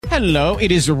Hello,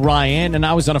 it is Ryan, and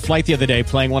I was on a flight the other day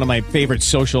playing one of my favorite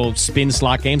social spin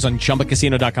slot games on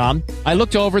ChumbaCasino.com. I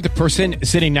looked over at the person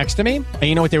sitting next to me, and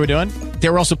you know what they were doing? They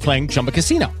were also playing Chumba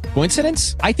Casino.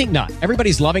 Coincidence? I think not.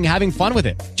 Everybody's loving having fun with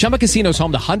it. Chumba Casino is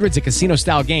home to hundreds of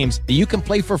casino-style games that you can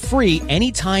play for free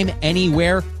anytime,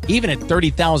 anywhere, even at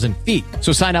 30,000 feet.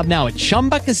 So sign up now at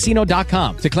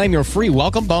ChumbaCasino.com to claim your free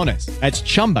welcome bonus. That's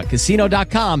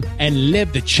ChumbaCasino.com and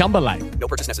live the Chumba life. No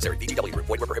purchase necessary. VGW. Void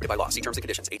where prohibited by law. See terms and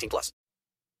conditions. 18+.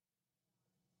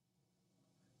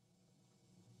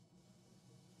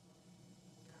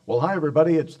 Well, hi,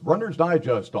 everybody. It's Runner's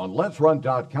Digest on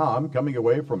Let'sRun.com, coming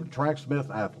away from Tracksmith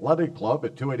Athletic Club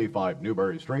at 285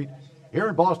 Newbury Street. Here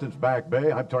in Boston's Back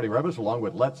Bay, I'm Tony Revis, along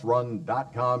with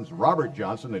Let'sRun.com's Robert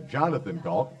Johnson and Jonathan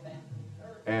Galt.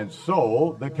 And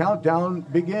so the countdown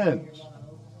begins.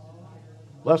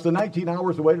 Less than 19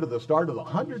 hours away to the start of the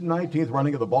 119th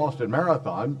running of the Boston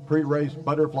Marathon. Pre-race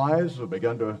butterflies have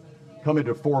begun to come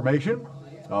into formation.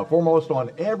 Foremost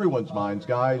on everyone's minds,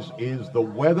 guys, is the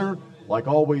weather. Like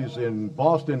always in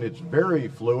Boston, it's very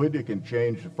fluid. It can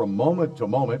change from moment to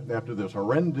moment. After this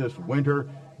horrendous winter,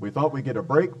 we thought we'd get a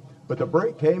break, but the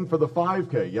break came for the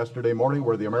 5K yesterday morning,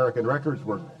 where the American records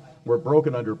were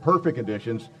broken under perfect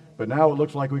conditions. But now it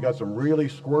looks like we got some really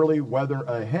squirrely weather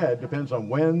ahead. Depends on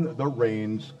when the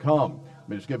rains come. Let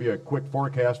me just give you a quick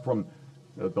forecast from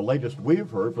the latest we've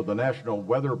heard for the National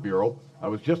Weather Bureau. I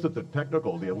was just at the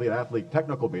Elite Athlete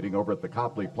Technical meeting over at the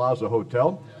Copley Plaza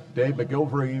Hotel. Dave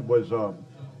McGilvery was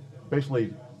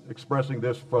basically expressing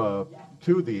this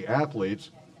to the athletes.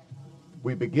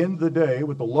 We begin the day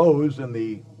with the lows in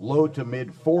the low to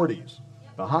mid 40s.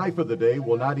 The high for the day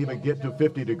will not even get to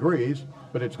 50 degrees,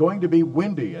 but it's going to be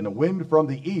windy, and a wind from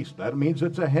the east. That means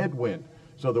it's a headwind.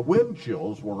 So the wind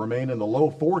chills will remain in the low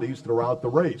 40s throughout the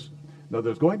race. Now,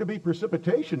 there's going to be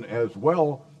precipitation as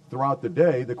well throughout the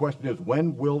day. The question is,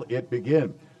 when will it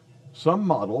begin? Some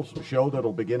models show that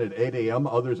it'll begin at 8 a.m.,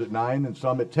 others at 9, and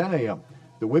some at 10 a.m.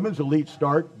 The women's elite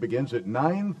start begins at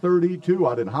 9:32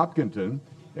 out in Hopkinton,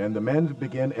 and the men's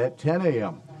begin at 10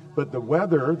 a.m. But the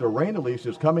weather, the rain at least,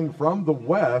 is coming from the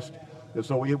west,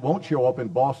 so it won't show up in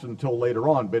Boston until later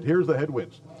on. But here's the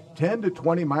headwinds: 10 to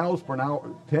 20 miles per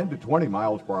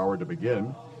hour to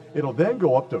begin. It'll then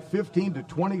go up to 15 to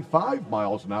 25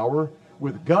 miles an hour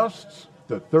with gusts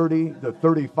to 30 to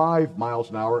 35 miles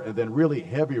an hour, and then really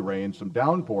heavy rain, some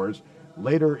downpours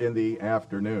later in the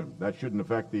afternoon. That shouldn't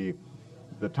affect the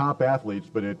top athletes,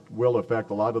 but it will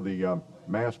affect a lot of the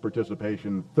mass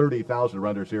participation, 30,000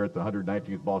 runners here at the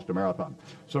 119th Boston Marathon.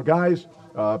 So, guys,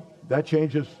 that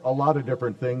changes a lot of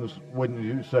different things, wouldn't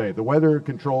you say? The weather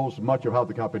controls much of how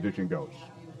the competition goes.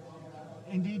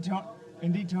 Indeed,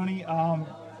 Tony.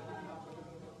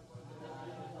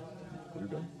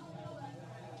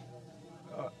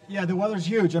 Yeah, the weather's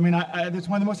huge. I mean, that's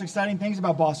one of the most exciting things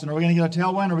about Boston. Are we going to get a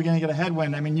tailwind or are we going to get a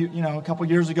headwind? I mean, you know, a couple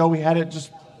years ago we had it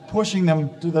just pushing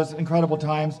them to those incredible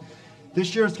times.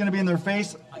 This year it's going to be in their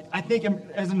face. I think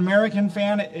as an American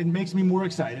fan, it makes me more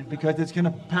excited because it's going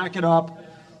to pack it up.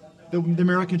 The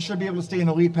Americans should be able to stay in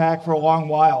the lead pack for a long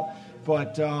while.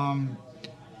 But,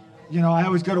 you know, I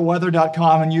always go to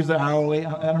weather.com and use the hourly.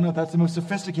 I don't know if that's the most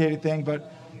sophisticated thing,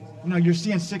 but, you know, you're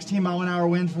seeing 16-mile-an-hour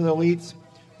winds for the elites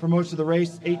for most of the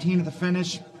race, 18 at the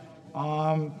finish,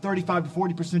 35 to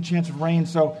 40% chance of rain.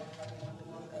 So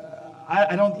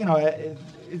I don't, you know,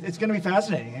 it's going to be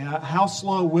fascinating. How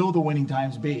slow will the winning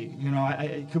times be? You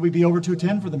know, could we be over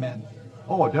 2:10 for the men?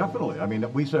 Oh, definitely. I mean,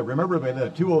 we said, remember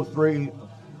that 2:03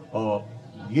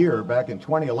 year back in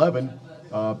 2011,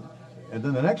 and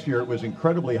then the next year it was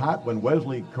incredibly hot when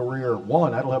Wesley Career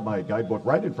won. I don't have my guidebook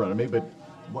right in front of me, but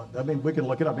I mean, we can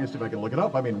look it up. Let me see if I can look it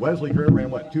up. I mean, Wesley Career ran,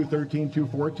 2:13,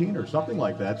 2:14 or something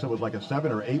like that. So it was like a 7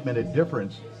 or 8 minute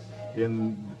difference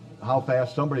in how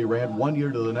fast somebody ran one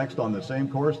year to the next on the same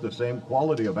course, the same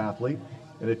quality of athlete.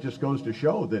 And it just goes to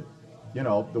show that, you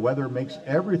know, the weather makes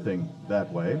everything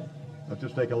that way. Let's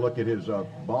just take a look at his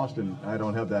Boston. I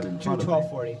don't have that in front of me.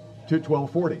 2:12:40.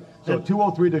 2:12:40. So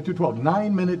 2:03 to 2:12,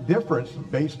 9 minute difference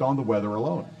based on the weather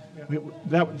alone.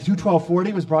 That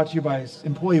 2:12:40 was brought to you by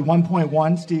employee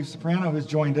 1.1, Steve Soprano, who's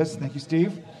joined us. Thank you,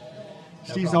 Steve.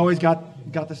 Steve's always got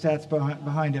the stats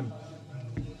behind him.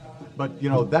 But, you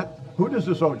know,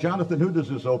 Jonathan, who does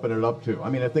this open it up to? I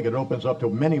mean, I think it opens up to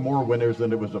many more winners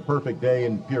than it was a perfect day,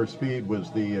 and pure speed was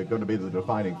going to be the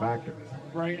defining factor.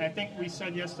 Right. I think we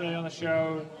said yesterday on the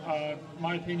show,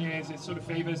 my opinion is it sort of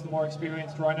favors the more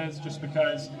experienced runners just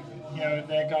because, you know,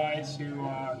 they're guys who,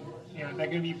 you know, they're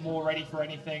going to be more ready for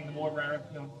anything. The more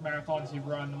marathons you've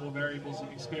run, the more variables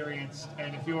you've experienced.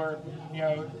 And if you're, you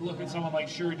know, look at someone like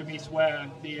Shuri Demiswe,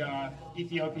 the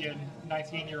Ethiopian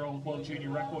 19-year-old world junior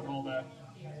record holder,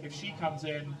 if she comes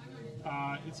in,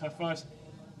 it's her first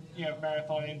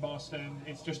marathon in Boston.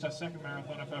 It's just her second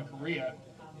marathon of her career.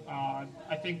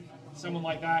 I think someone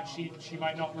like that, she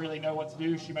might not really know what to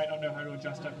do. She might not know how to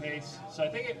adjust her pace. So I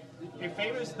think it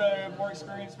favors the more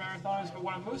experienced marathoners. But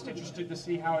what I'm most interested to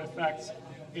see how it affects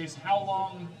is how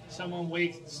long someone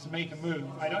waits to make a move.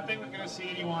 I don't think we're going to see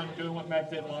anyone doing what Meb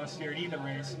did last year in either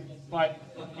race. But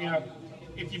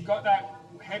if you've got that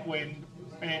headwind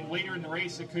and later in the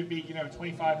race it could be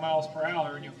 25 miles per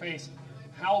hour in your face,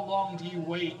 how long do you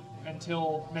wait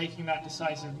until making that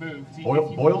decisive move?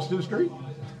 Boylston Street?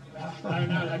 I don't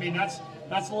know. I mean, that's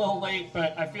a little late,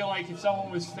 but I feel like if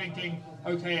someone was thinking,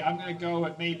 okay, I'm going to go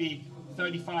at maybe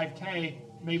 35K,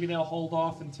 maybe they'll hold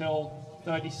off until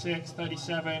 36,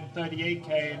 37,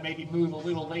 38K, and maybe move a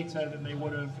little later than they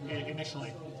would have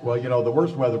initially. Well, the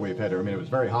worst weather we've had here, I mean, it was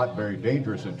very hot, very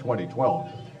dangerous in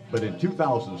 2012. But in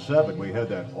 2007, we had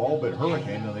that all-but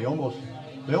hurricane, and they almost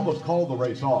called the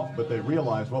race off, but they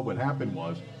realized what would happen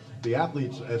was the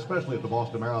athletes, especially at the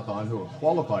Boston Marathon, who have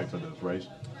qualified for this race,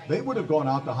 they would have gone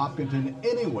out to Hopkinton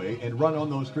anyway and run on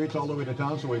those streets all the way to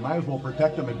town, so we might as well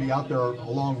protect them and be out there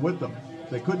along with them.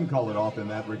 They couldn't call it off in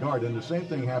that regard, and the same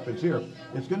thing happens here.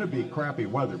 It's going to be crappy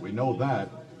weather, we know that,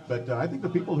 but I think the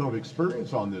people who have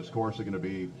experience on this course are going to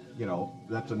be,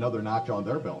 that's another notch on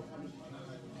their belt.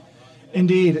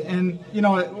 Indeed, and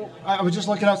I was just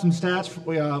looking at some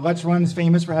stats. Let's Run is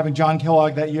famous for having John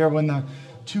Kellogg that year when the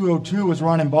 2:02 was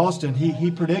run in Boston. He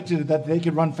predicted that they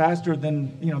could run faster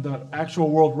than the actual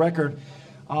world record.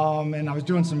 And I was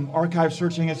doing some archive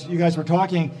searching as you guys were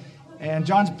talking, and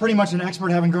John's pretty much an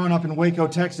expert, having grown up in Waco,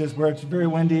 Texas, where it's very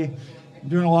windy,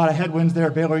 doing a lot of headwinds there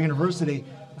at Baylor University.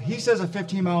 He says a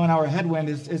 15-mile-an-hour headwind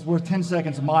is worth 10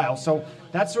 seconds a mile. So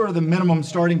that's sort of the minimum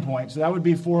starting point. So that would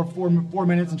be 4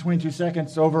 minutes and 22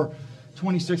 seconds over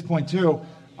 26.2.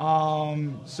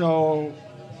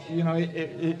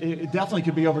 It definitely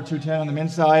could be over 210 on the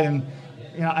men's side. And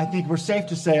I think we're safe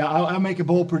to say, I'll make a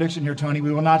bold prediction here, Tony.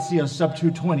 We will not see a sub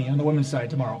 220 on the women's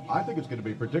side tomorrow. I think it's going to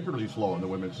be particularly slow on the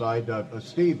women's side.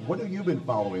 Steve, what have you been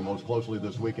following most closely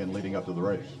this weekend leading up to the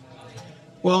race?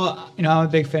 Well, I'm a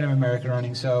big fan of American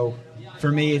running, so for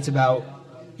me it's about,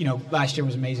 last year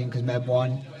was amazing because Meb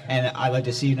won, and I'd like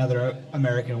to see another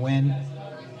American win.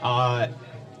 On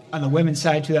the women's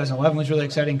side, 2011 was really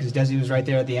exciting because Desi was right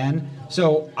there at the end.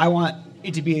 So I want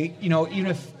it to be, even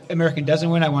if American doesn't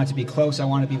win, I want it to be close. I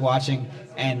want to be watching,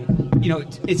 and,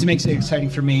 it makes it exciting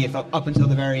for me if up until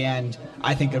the very end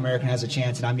I think American has a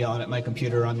chance and I'm yelling at my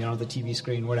computer, I'm yelling at the TV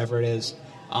screen, whatever it is.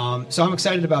 So I'm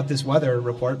excited about this weather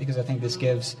report because I think this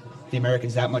gives the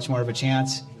Americans that much more of a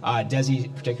chance.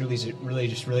 Desi particularly is a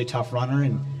really tough runner,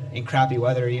 and in crappy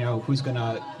weather, who's going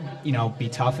to, be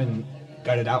tough and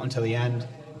gut it out until the end.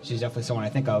 She's definitely someone I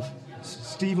think of.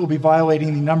 Steve will be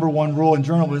violating the number one rule in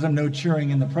journalism, no cheering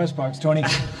in the press box, Tony.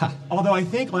 Although I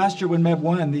think last year when Meb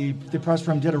won, the press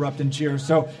room did erupt in cheers.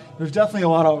 So there's definitely a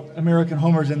lot of American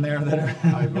homers in there that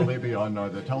are... I believe me, on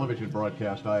the television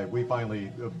broadcast, we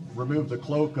finally removed the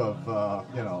cloak of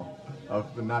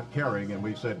not caring, and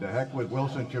we said, to heck with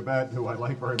Wilson Chibet, who I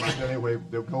like very much anyway,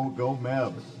 go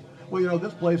Meb. Well,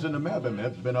 this plays into Meb, and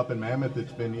Meb's been up in Mammoth.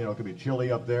 It's been, it could be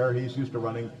chilly up there. He's used to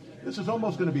running. This is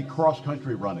almost going to be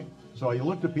cross-country running. So you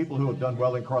look at people who have done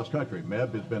well in cross-country.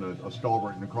 Meb has been a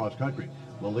stalwart in cross-country.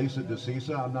 Lalisa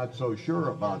DeCisa, I'm not so sure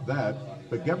about that.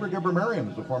 But Gebra Merriam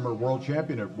is a former world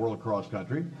champion at World Cross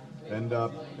Country. And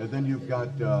then you've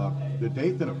got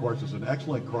Dathan, of course, is an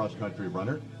excellent cross-country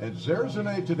runner. And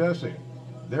Zerzine Tedeschi.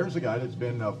 There's a guy that's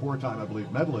been a 4-time, I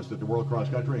believe, medalist at the World Cross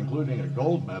Country, including a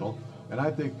gold medal. And I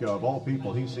think of all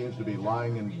people, he seems to be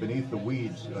lying beneath the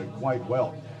weeds quite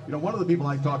well. One of the people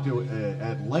I talked to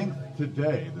at length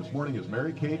today, this morning, is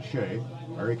Mary Kate Shea.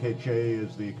 Mary Kate Shea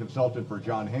is the consultant for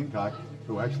John Hancock,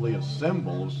 who actually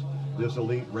assembles this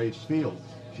elite race field.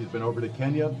 She's been over to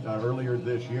Kenya earlier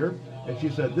this year, and she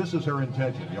said this is her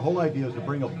intention. The whole idea is to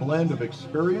bring a blend of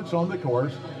experience on the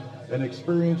course and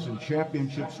experience in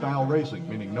championship-style racing,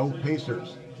 meaning no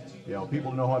pacers.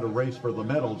 People know how to race for the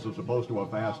medals as opposed to a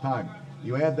fast time.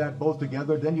 You add that both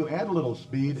together, then you add a little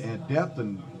speed and depth,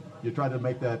 and you try to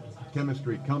make that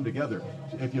chemistry come together.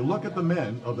 If you look at the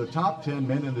men, of the top 10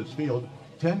 men in this field,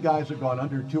 10 guys have gone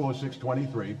under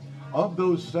 206.23. Of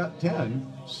those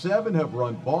 10, 7 have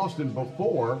run Boston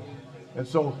before. And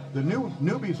so the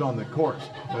newbies on the course,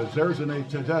 Zerzine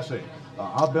Tedeschi,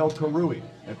 Abel Karui,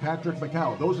 and Patrick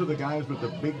McCow, those are the guys with the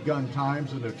big gun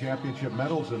times and their championship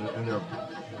medals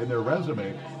in their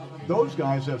resume. Those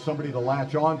guys have somebody to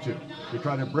latch on to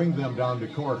try to bring them down to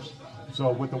course.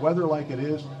 So with the weather like it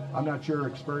is, I'm not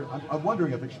sure I'm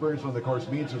wondering if experience on the course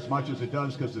means as much as it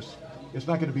does, because it's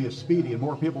not going to be as speedy, and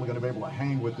more people are going to be able to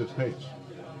hang with this pace.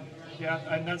 Yeah,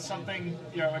 and that's something,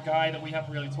 a guy that we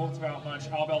haven't really talked about much,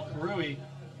 Albel Karui,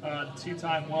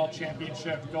 two-time world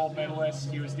championship gold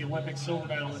medalist. He was the Olympic silver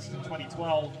medalist in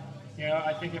 2012.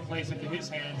 I think it plays into his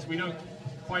hands.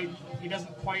 He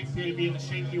doesn't quite appear to be in the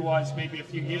shape he was maybe a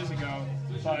few years ago,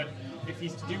 but if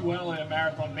he's to do well in a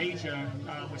marathon major,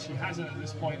 which he hasn't at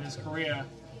this point in his career,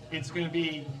 it's going to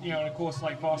be, in a course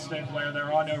like Boston where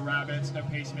there are no rabbits, no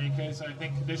pacemakers, and I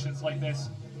think conditions like this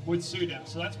would suit him.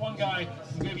 So that's one guy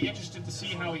I'm going to be interested to see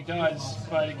how he does,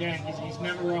 but again, he's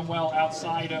never run well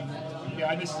outside of,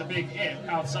 and this is a big if,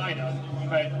 outside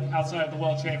of the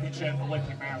World Championship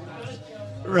Olympic marathons.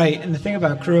 Right, and the thing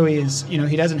about Krui is,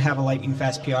 he doesn't have a lightning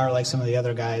fast PR like some of the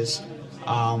other guys,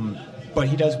 but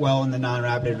he does well in the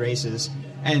non-rapid races.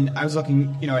 And I was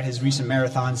looking, at his recent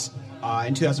marathons.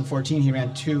 In 2014, he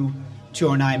ran 2:09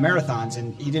 marathons,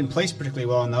 and he didn't place particularly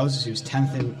well in those. He was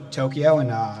 10th in Tokyo and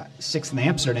 6th in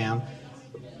Amsterdam,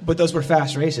 but those were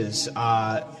fast races.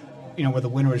 Where the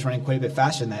winner was running quite a bit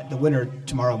faster than that. The winner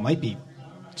tomorrow might be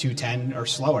 2:10 or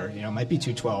slower. Might be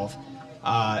 2:12.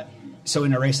 So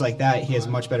in a race like that, he has a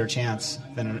much better chance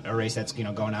than a race that's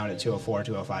going out at 2:04,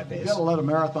 2:05 pace. He's got a lot of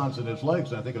marathons in his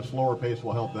legs. I think a slower pace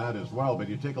will help that as well. But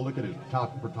you take a look at his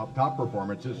top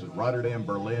performances at Rotterdam,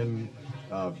 Berlin,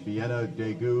 Vienna,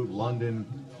 Daegu, London.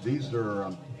 These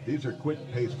are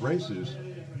quick-paced races.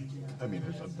 I mean,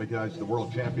 there's the guys, the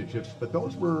World Championships, but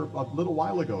those were a little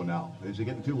while ago now. Is he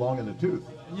getting too long in the tooth?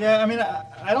 Yeah, I mean,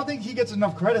 I don't think he gets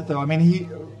enough credit, though. I mean, he,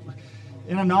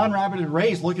 in a non-rapid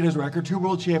race, look at his record, 2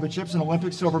 World Championships, an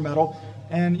Olympic silver medal.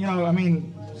 And,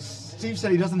 Steve said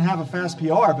he doesn't have a fast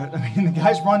PR, but, the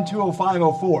guy's run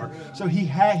 2:05:04. So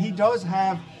he does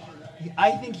have, I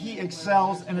think he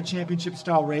excels in a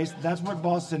championship-style race. That's what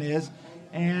Boston is.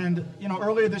 And,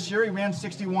 earlier this year he ran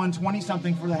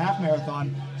 61:20-something for the half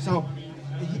marathon. So,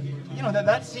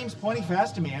 that seems plenty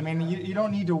fast to me. You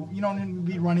don't need to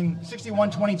be running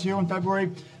 61:22 on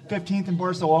February 15th in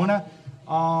Barcelona.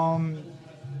 I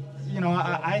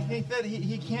think that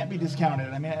he can't be discounted.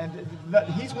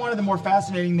 He's one of the more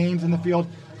fascinating names in the field.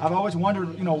 I've always wondered,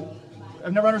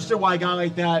 I've never understood why a guy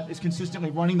like that is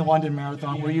consistently running the London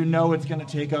Marathon, where it's going to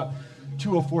take a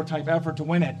 2:04 type effort to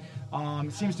win it.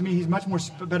 It seems to me he's much more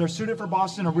better suited for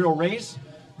Boston, a real race,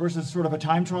 versus sort of a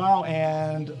time trial.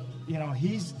 And,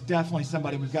 he's definitely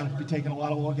somebody we've got to be taking a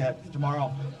lot of look at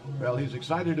tomorrow. Well, he's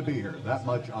excited to be here. That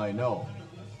much I know.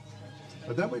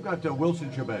 But then we've got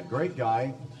Wilson Chebet, great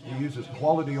guy. He uses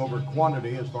quality over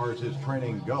quantity as far as his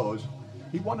training goes.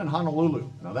 He won in Honolulu.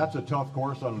 Now, that's a tough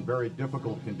course on very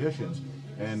difficult conditions.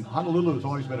 And Honolulu has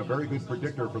always been a very good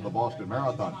predictor for the Boston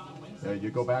Marathon.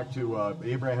 You go back to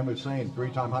Ibrahim Hussein,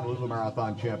 3-time Honolulu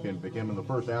Marathon champion, became the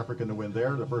first African to win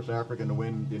there, the first African to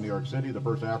win in New York City, the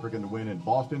first African to win in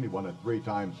Boston. He won it 3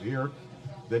 times here.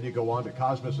 Then you go on to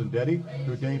Cosmas Ndedi,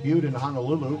 who debuted in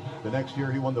Honolulu. The next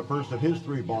year he won the first of his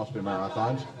 3 Boston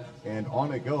Marathons. And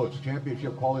on it goes.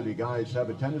 Championship quality guys have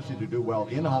a tendency to do well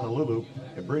in Honolulu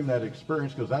and bring that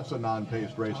experience, because that's a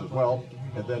non-paced race as well.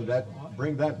 And then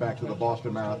bring that back to the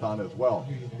Boston Marathon as well.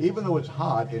 Even though it's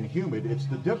hot and humid, it's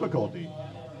the difficulty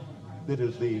that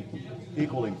is the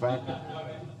equaling factor.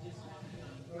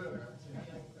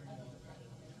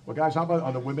 Well, guys, how about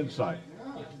on the women's side?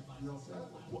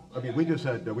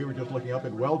 We were just looking up,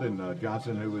 and Weldon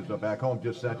Johnson, who was back home,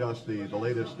 just sent us the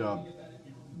latest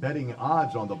betting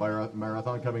odds on the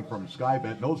marathon coming from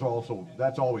Skybet. And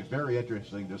that's always very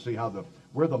interesting to see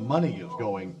where the money is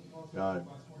going.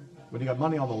 When you got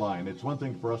money on the line, it's one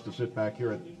thing for us to sit back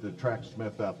here at the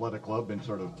Tracksmith Athletic Club and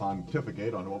sort of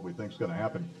pontificate on what we think is going to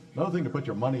happen. Another thing to put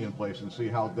your money in place and see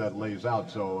how that lays out.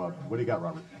 So what do you got,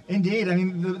 Robert? Indeed.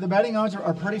 The betting odds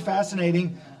are pretty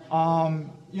fascinating.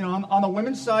 On the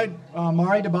women's side,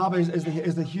 Mari Dababa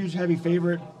is the huge heavy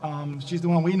favorite. She's the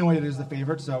one we know it is the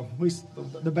favorite, so at least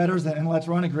the bettors and Let's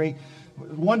Run agree.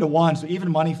 1-1, so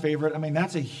even money favorite.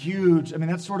 That's a huge.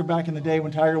 That's sort of back in the day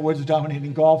when Tiger Woods was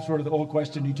dominating golf. Sort of the old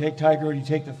question: do you take Tiger or do you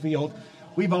take the field?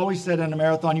 We've always said in a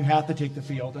marathon you have to take the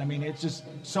field. It's just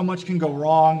so much can go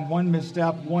wrong. One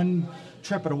misstep, one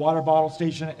trip at a water bottle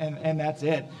station, and that's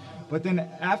it. But then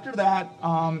after that,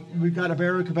 we've got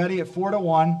Aberu Kebede at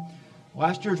 4-1.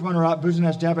 Last year's runner-up,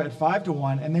 Buzinez Deba at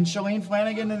 5-1, and then Shalene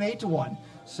Flanagan at 8-1.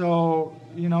 So,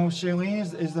 Shalene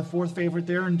is the 4th favorite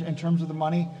there in terms of the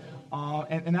money,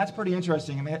 and that's pretty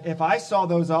interesting. If I saw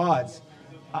those odds,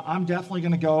 I'm definitely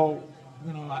going to go.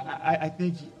 I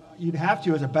think you'd have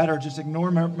to, as a bettor, just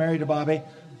ignore Mary Dababa,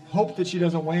 hope that she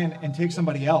doesn't win, and take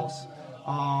somebody else.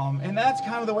 And that's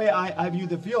kind of the way I view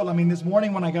the field. This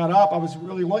morning when I got up, I was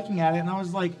really looking at it, and I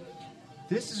was like,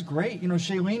 this is great.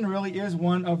 Shalene really is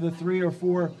one of the 3 or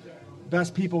 4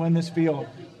 best people in this field.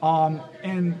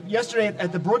 And yesterday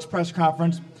at the Brooks press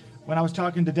conference, when I was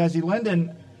talking to Desi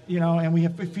Linden, and we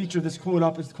have featured this quote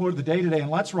up as the quote of the day today in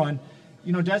Let's Run,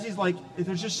 Desi's like,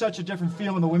 there's just such a different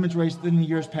feel in the women's race than in the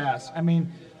years past. I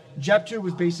mean, Jeptu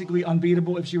was basically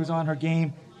unbeatable if she was on her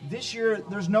game. This year,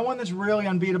 there's no one that's really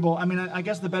unbeatable. I mean, I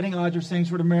guess the betting odds are saying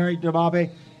sort of Mary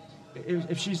Dibabe,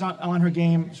 if she's on her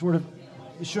game, sort of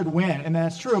should win, and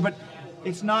that's true. But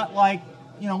it's not like,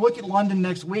 look at London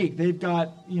next week. They've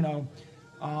got, Edna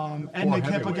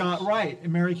Kipigot, right,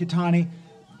 and Mary Kitani.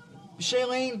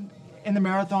 Shailene in the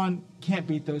marathon can't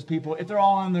beat those people. If they're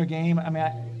all on their game, I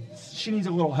mean, she needs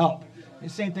a little help. The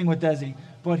same thing with Desi.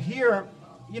 But here,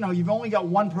 you've only got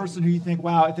one person who you think,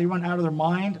 wow, if they run out of their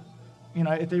mind,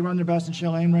 if they run their best and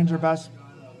Shailene runs her best,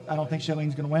 I don't think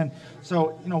Shailene's going to win.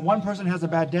 So, one person has a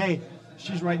bad day,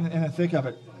 she's right in the thick of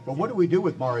it. But what do we do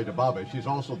with Mari Dibabe? She's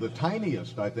also the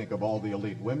tiniest, I think, of all the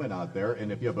elite women out there.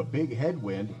 And if you have a big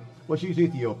headwind, well, she's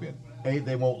Ethiopian. A,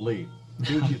 they won't lead.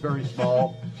 B, she's very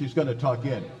small. She's going to tuck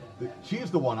in. She's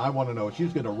the one I want to know.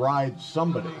 She's going to ride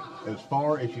somebody as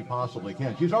far as she possibly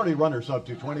can. She's already run her sub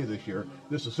 220 this year.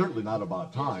 This is certainly not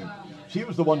about time. She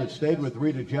was the one that stayed with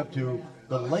Rita Jeptu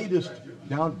the latest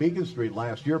down Beacon Street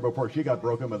last year before she got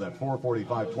broken with that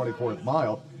 4:45 24th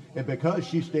mile. And because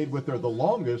she stayed with her the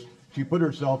longest, she put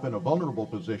herself in a vulnerable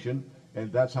position,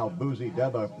 and that's how Boozy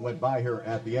Deba went by her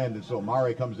at the end. And so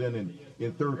Mari comes in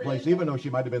third place, even though she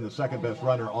might have been the second best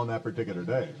runner on that particular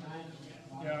day.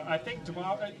 Yeah, I think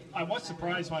I was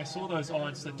surprised when I saw those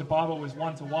odds that Dibabe was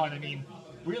 1-1. I mean,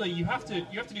 really, you have to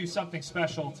do something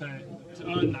special to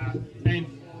earn that.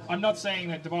 And I'm not saying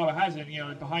that Dibabe hasn't.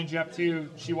 Behind Jeptu,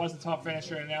 she was the top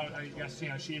finisher, and now I guess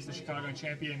she is the Chicago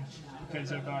champion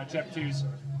because of Jeptu's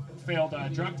failed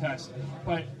drug test.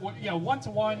 But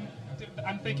 1-1.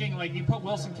 I'm thinking like you put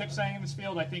Wilson Kipsang in this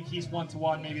field. I think he's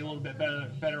 1-1, maybe a little bit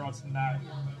better odds than that.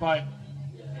 But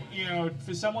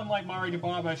for someone like Mari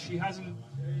Dibabe, she hasn't.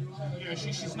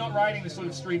 She's not riding the sort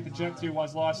of streak that Jeptu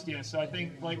was last year. So I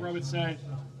think, like Robert said,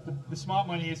 the smart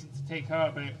money isn't to take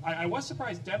her. But I was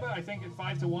surprised. Deba, I think at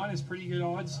 5-1 is pretty good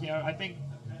odds. I think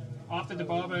after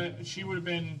Dibabe, she would have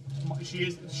been. She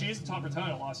is the top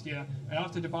returner last year, and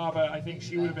after Dibabe, I think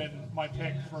she would have been my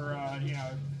pick for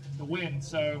the win.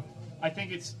 So I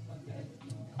think if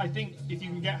you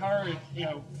can get her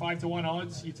at 5-1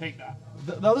 odds, you take that.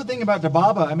 The other thing about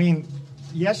Dibabe, I mean,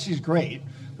 yes, she's great,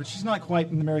 but she's not quite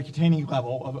in the Mary Kitani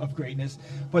level of greatness.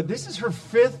 But this is her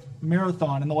 5th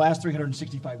marathon in the last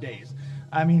 365 days.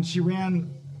 I mean, she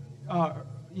ran, I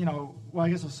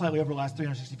guess it was slightly over the last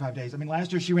 365 days. I mean,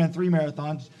 last year she ran 3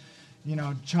 marathons.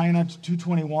 China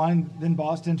 221, then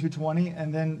Boston 220,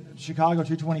 and then Chicago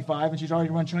 225, and she's already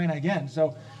run China again.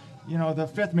 So, the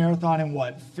 5th marathon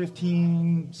in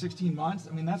 15, 16 months?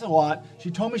 I mean, that's a lot. She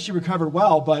told me she recovered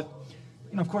well, but,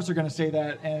 of course they're going to say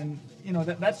that. And,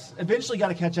 that's eventually got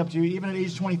to catch up to you, even at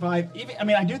age 25.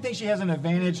 I do think she has an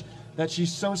advantage that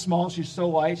she's so small, she's so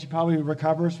light, she probably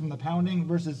recovers from the pounding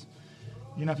versus,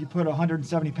 if you put a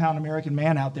 170-pound American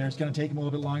man out there, it's going to take him a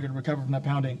little bit longer to recover from that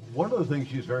pounding. One of the things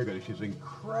she's very good at, she's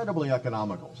incredibly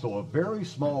economical. So a very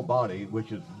small body,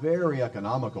 which is very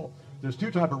economical. There's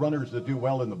 2 type of runners that do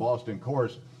well in the Boston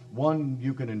course. One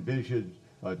you can envision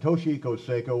Toshiko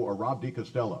Seiko or Rob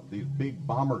DiCostello, these big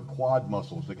bomber quad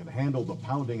muscles that can handle the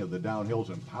pounding of the downhills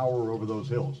and power over those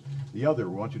hills. The other,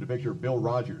 we want you to picture Bill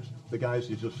Rogers, the guys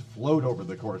who just float over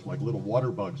the course like little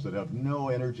water bugs that have no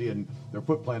energy, and their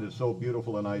foot plant is so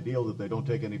beautiful and ideal that they don't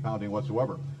take any pounding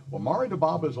whatsoever. Well, Mari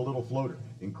Dibabe is a little floater,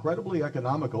 incredibly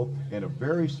economical, and a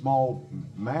very small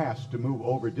mass to move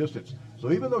over distance.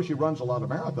 So even though she runs a lot of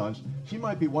marathons, she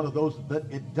might be one of those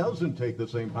that it doesn't take the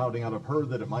same pounding out of her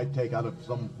that it might take out of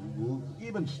some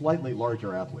even slightly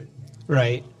larger athlete.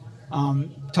 Right.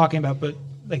 Talking about, but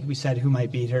like we said, who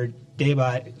might beat her?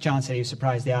 Deba, John said he was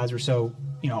surprised the odds were so,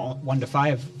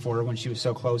 1-5 for her when she was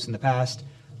so close in the past.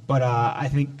 But I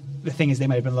think the thing is they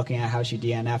might have been looking at how she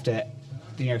DNF'd at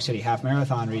the New York City Half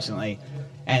Marathon recently.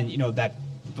 And, that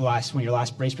when your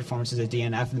last race performance is a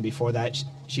DNF, and then before that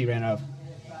she ran a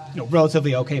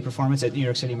relatively okay performance at New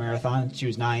York City Marathon. She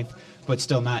was 9th, but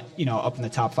still not, up in the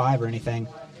top 5 or anything.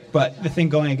 But the thing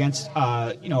going against,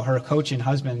 her coach and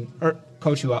husband, or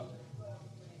coach who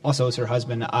also is her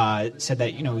husband, said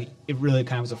that, it really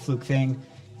kind of was a fluke thing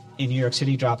in New York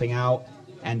City dropping out,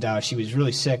 and she was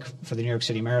really sick for the New York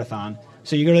City Marathon.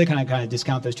 So you really kind of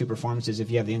discount those 2 performances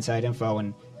if you have the inside info,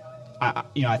 and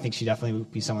I think she definitely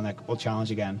would be someone that will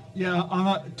challenge again.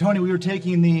 Yeah, Tony, we were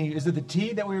taking is it the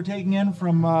T that we were taking in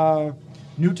from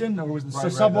Newton, or was it the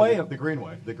subway? The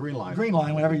Greenway, the Green Line. Green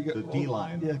Line, whatever you The D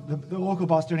line. Yeah, the local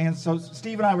Bostonians. So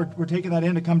Steve and I were taking that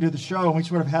in to come do the show, and we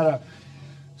sort of had a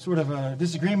sort of a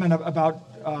disagreement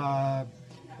about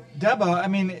Deba. I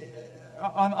mean,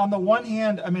 on the one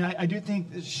hand, I mean, I do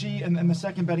think that she and the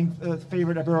second betting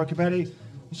favorite, Ibero Cabedi,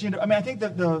 I think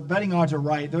that the betting odds are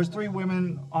right. Those three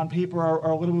women on paper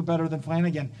are a little bit better than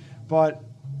Flanagan, but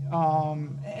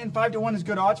and 5-1 is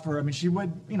good odds for her. I mean, she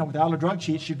would, without a drug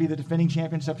cheat, she'd be the defending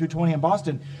champion sub 220 in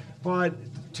Boston. But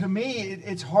to me,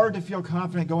 it's hard to feel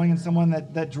confident going in someone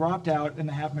that dropped out in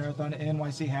the half marathon,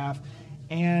 NYC half,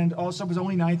 and also was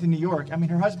only ninth in New York. I mean,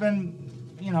 her husband,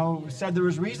 said there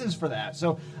was reasons for that.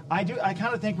 So I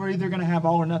kind of think we're either going to have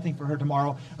all or nothing for her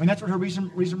tomorrow. I mean, that's what her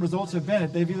recent results have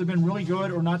been. They've either been really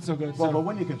good or not so good. Well, but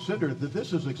when you consider that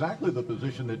this is exactly the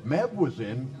position that Meb was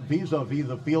in vis-a-vis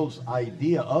the field's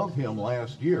idea of him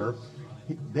last year,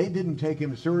 they didn't take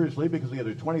him seriously because he had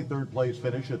a 23rd place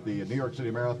finish at the New York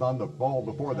City Marathon the fall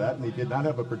before that, and he did not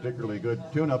have a particularly good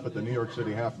tune-up at the New York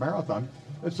City Half Marathon.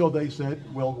 And so they said,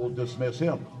 well, we'll dismiss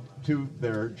him to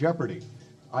their jeopardy.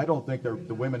 I don't think the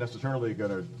women necessarily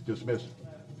going to dismiss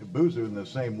Buzu in the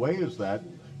same way as that.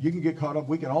 You can get caught up.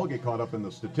 We can all get caught up in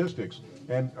the statistics.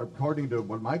 And according to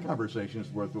what my conversations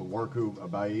with Warku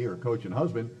Abayi, her coach and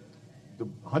husband,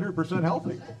 100%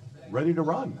 healthy, ready to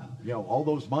run. All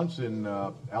those months in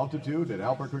altitude at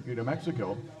Albuquerque, New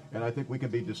Mexico. And I think we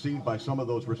can be deceived by some of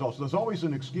those results. There's always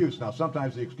an excuse. Now,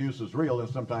 sometimes the excuse is real, and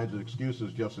sometimes the excuse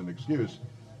is just an excuse.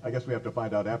 I guess we have to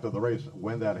find out after the race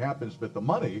when that happens. But the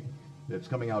money that's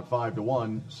coming out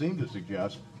 5-1 seem to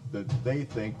suggest that they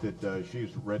think that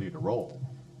she's ready to roll.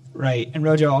 Right, and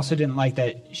Rojo also didn't like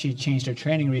that she changed her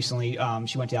training recently.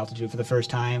 She went to altitude for the first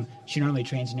time. She normally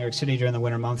trains in New York City during the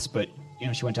winter months, but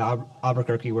she went to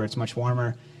Albuquerque where it's much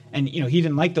warmer. And he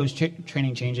didn't like those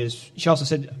training changes. She also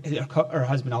said her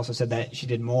husband also said that she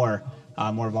did more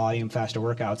volume, faster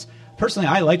workouts. Personally,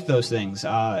 I liked those things.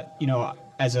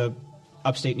 As a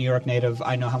upstate New York native,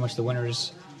 I know how much the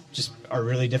winters just are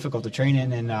really difficult to train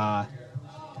in, and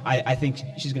I think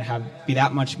she's going to be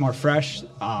that much more fresh,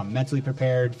 mentally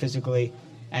prepared, physically,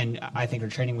 and I think her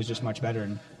training was just much better.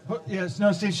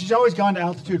 Steve, she's always gone to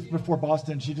altitude before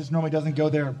Boston. She just normally doesn't go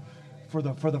there for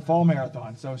the fall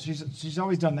marathon, so she's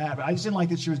always done that. But I just didn't like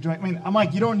that she was doing. I mean, I'm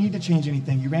like, you don't need to change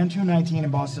anything. You ran 2:19 in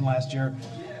Boston last year.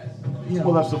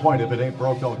 Well, that's the point. If it ain't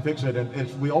broke, don't fix it.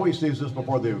 And we always see this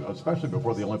especially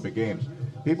before the Olympic Games.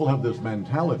 People have this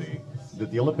mentality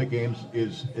that the Olympic Games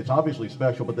it's obviously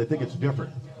special, but they think it's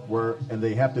different. And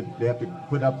they have to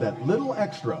put up that little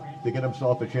extra to get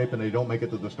themselves in shape, and they don't make it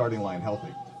to the starting line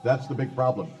healthy. That's the big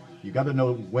problem. You got to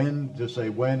know when to say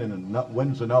when, and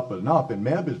when's enough. And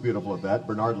Meb is beautiful at that.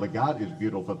 Bernard Lagat is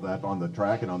beautiful at that on the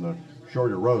track and on the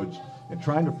shorter roads. And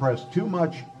trying to press too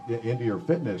much into your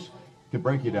fitness can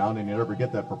break you down, and you never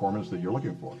get that performance that you're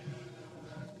looking for.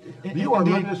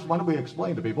 Why don't we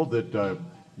explain to people that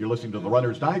you're listening to the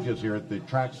Runner's Digest here at the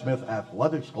Tracksmith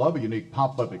Athletics Club, a unique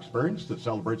pop-up experience that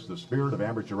celebrates the spirit of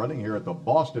amateur running here at the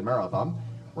Boston Marathon.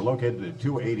 We're located at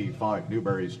 285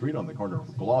 Newberry Street on the corner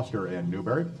of Gloucester and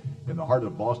Newberry in the heart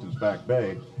of Boston's Back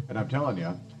Bay. And I'm telling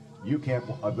you,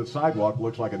 the sidewalk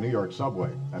looks like a New York subway.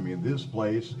 I mean, this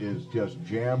place is just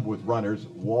jammed with runners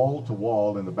wall to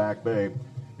wall in the Back Bay.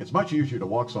 It's much easier to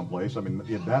walk someplace. I mean,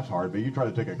 that's hard, but you try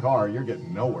to take a car, you're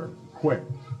getting nowhere quick.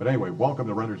 But anyway, welcome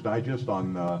to Runner's Digest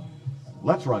on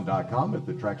Let'sRun.com at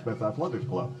the Tracksmith Athletics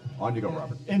Club. On you go,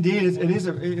 Robert. Indeed,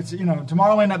 it's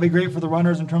tomorrow might not be great for the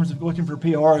runners in terms of looking for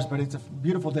PRs, but it's a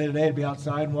beautiful day today to be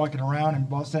outside and walking around in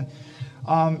Boston.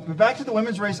 But back to the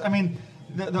women's race. I mean,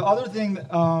 the other thing,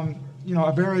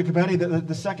 Ibero Cabedi,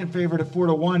 the second favorite at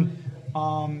 4-1.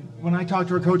 When I talked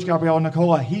to her coach Gabriela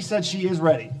Nicola, he said she is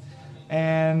ready.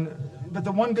 But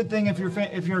the one good thing, if you're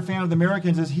a fan of the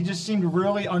Americans, is he just seemed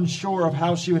really unsure of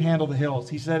how she would handle the hills.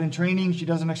 He said in training she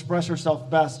doesn't express herself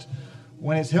best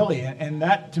when it's hilly, and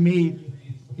that to me,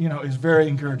 is very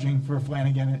encouraging for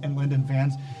Flanagan and Linden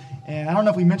fans. And I don't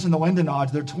know if we mentioned the Linden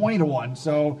odds; they're 20-1.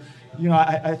 So,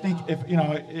 I think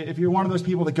if you're one of those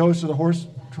people that goes to the horse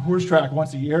track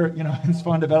once a year, it's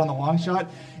fun to bet on the long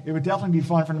shot. It would definitely be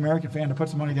fun for an American fan to put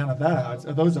some money down at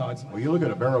those odds. Well, you look at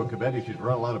Ibero Cabedi, she's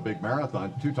run a lot of big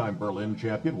marathons, 2-time Berlin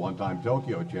champion, 1-time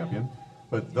Tokyo champion,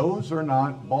 but those are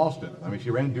not Boston. I mean,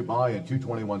 she ran Dubai in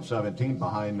 2:21.17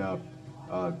 behind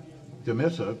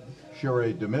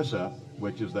Shere Demissa,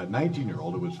 which is that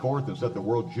 19-year-old who was fourth and set the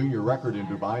world junior record in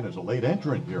Dubai and is a late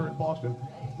entrant here in Boston.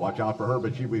 Watch out for her.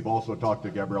 But we've also talked to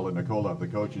Gabriela Nicola, the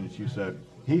coach, and he said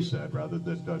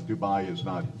that Dubai is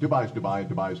Dubai and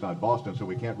Dubai is not Boston, so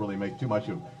we can't really make too much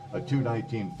of a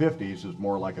 2:19.50s is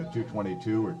more like a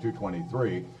 2:22 or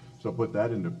 2:23. So put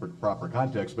that into proper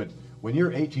context. But when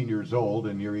you're 18 years old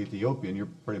and you're Ethiopian, you're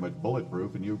pretty much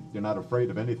bulletproof, and you're not afraid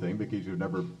of anything because you've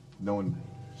never known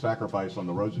sacrifice on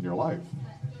the roads in your life.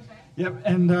 Yep,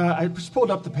 and I just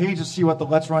pulled up the page to see what the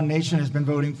Let's Run Nation has been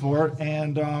voting for,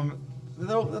 and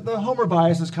the homer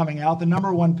bias is coming out. The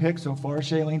number one pick so far,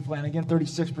 Shailene Flanagan,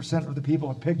 36% of the people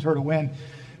have picked her to win.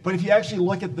 But if you actually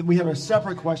look at we have a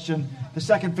separate question. The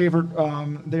second favorite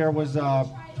there was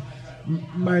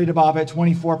Mary DeBaba at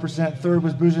 24%. Third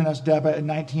was Bujaness Deba at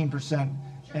 19%.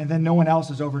 And then no one else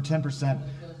is over 10%.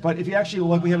 But if you actually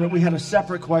look, we had a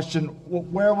separate question.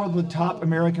 Where will the top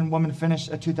American woman finish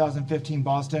at 2015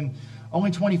 Boston?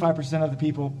 Only 25% of the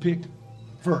people picked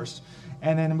first.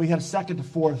 And then we had a second to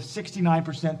fourth.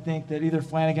 69% think that either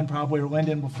Flanagan probably or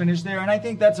Linden will finish there. And I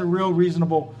think that's a real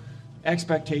reasonable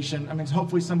expectation. I mean,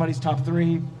 hopefully somebody's top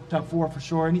three, top four for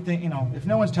sure. Anything, if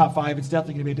no one's top five, it's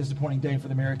definitely going to be a disappointing day for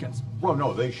the Americans. Well,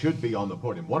 no, they should be on the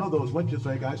podium. One of those, wouldn't you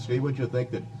say, guys? Steve, would you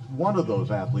think that one of those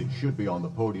athletes should be on the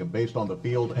podium based on the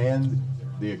field and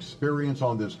the experience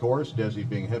on this course? Desi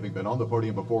having been on the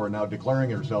podium before and now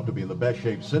declaring herself to be in the best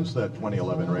shape since that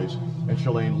 2011 race. And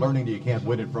Shailene learning that you can't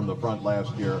win it from the front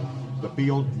last year. The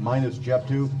field minus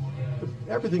Jep2.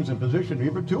 Everything's in position.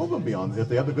 Even two of them be on. If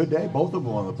they have a good day, both of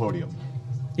them on the podium.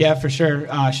 Yeah, for sure.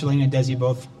 Shailene and Desi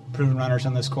both proven runners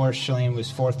on this course. Shailene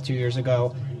was fourth 2 years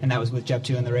ago, and that was with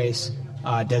Jep2 in the race.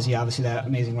 Desi, obviously, that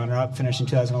amazing runner-up, finished in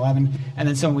 2011. And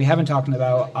then someone we haven't talked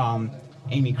about,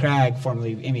 Amy Cragg,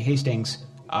 formerly Amy Hastings.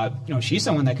 She's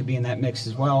someone that could be in that mix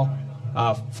as well.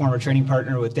 Former training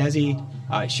partner with Desi.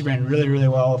 She ran really, really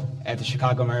well at the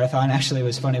Chicago Marathon. Actually, it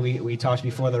was funny. We talked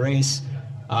before the race.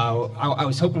 I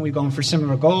was hoping we'd go for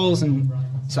similar goals, and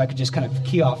so I could just kind of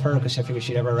key off her because I figured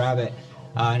she'd have a rabbit.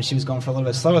 And she was going for a little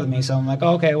bit slower than me, so I'm like,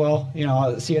 oh, okay, well,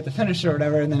 I'll see you at the finish or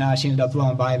whatever. And then she ended up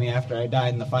blowing by me after I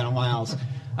died in the final miles.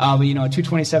 But, a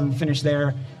 2:27 finish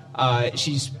there.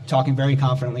 She's talking very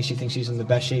confidently. She thinks she's in the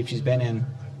best shape she's been in,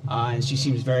 and she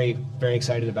seems very, very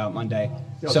excited about Monday.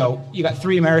 So you got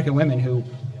three American women who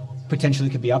potentially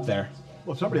could be up there.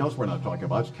 Well, somebody else we're not talking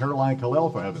about is Caroline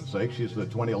Callel, for heaven's sake. She's the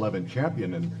 2011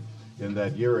 champion in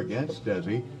that year against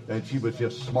Desi, and she was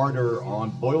just smarter on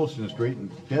Boylston Street,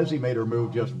 and Desi made her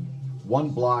move just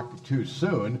one block too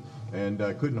soon and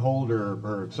couldn't hold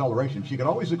her acceleration. She could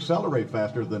always accelerate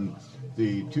faster than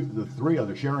the three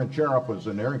other. Sharon Cherup was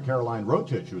in there, and Caroline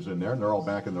Rotich was in there, and they're all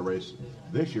back in the race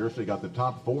this year, so you got the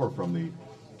top four from the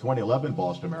 2011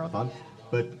 Boston Marathon.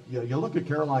 But you look at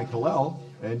Caroline Callel,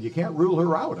 and you can't rule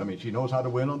her out. I mean, she knows how to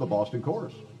win on the Boston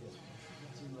course.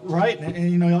 Right, and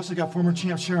you also got former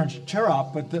champ Sharon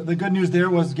Cherup, but the good news there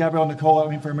was Gabrielle Nicola. I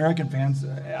mean, for American fans,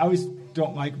 I always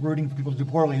don't like rooting for people to do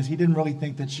poorly, is he didn't really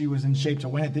think that she was in shape to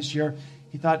win it this year.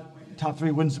 He thought top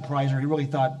three wouldn't surprise her. He really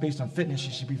thought, based on fitness,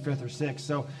 she should be fifth or sixth.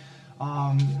 So,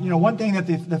 one thing that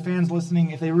the fans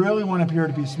listening, if they really want to appear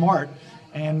to be smart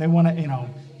and they want to,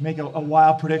 make a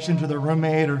wild prediction to their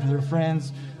roommate or to their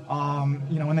friends,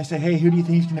 when they say, hey, who do you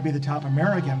think is going to be the top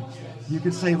American? You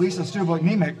could say Lisa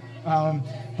Stubok-Nemic,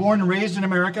 born and raised in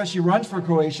America. She runs for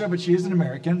Croatia, but she is an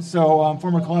American. So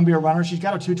former Columbia runner. She's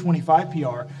got a 2:25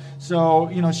 PR. So,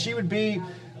 she would be,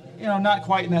 not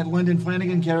quite in that Linden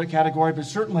Flanagan category, but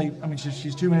certainly,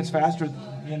 she's 2 minutes faster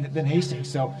than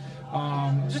Hastings. So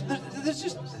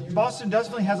Boston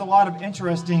definitely has a lot of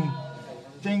interesting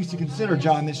things to consider,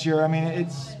 John, this year. I mean,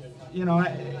 it's,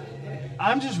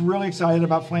 I'm just really excited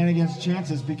about Flanagan's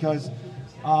chances because,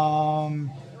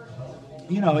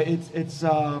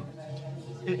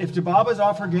 if DeBaba's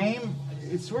off her game,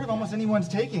 it's sort of almost anyone's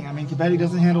taking. I mean, Kibeti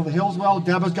doesn't handle the hills well.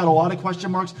 Deba's got a lot of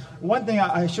question marks. One thing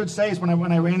I should say is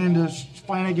when I ran into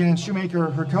Flanagan and Shoemaker,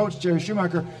 her coach, Jerry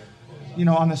Schumacher,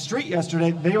 on the street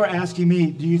yesterday, they were asking me,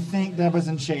 do you think Deba's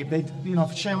in shape?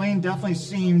 Shailene definitely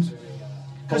seemed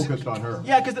focused on her.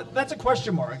 Yeah, because that's a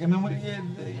question mark. I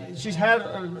mean, she's had,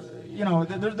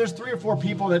 there's 3 or 4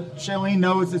 people that Shailene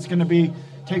knows it's going to be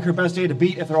take her best day to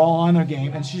beat if they're all on their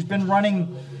game. And she's been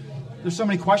running. There's so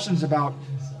many questions about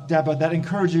Deba that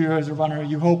encourage you as a runner.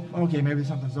 You hope, okay, maybe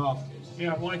something's off.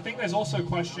 Yeah, well, I think there's also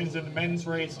questions in the men's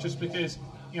race just because,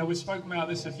 we've spoken about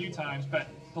this a few times, but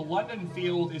the London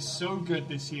field is so good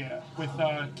this year with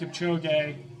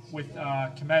Kipchoge, with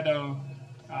Kimedo,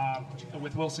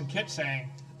 with Wilson Kipsang,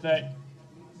 that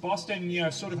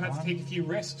Boston, sort of had to take a few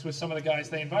risks with some of the guys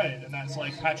they invited, and that's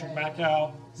like Patrick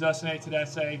Macau, Zersane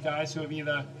Tedesse, guys who have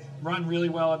either run really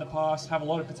well in the past, have a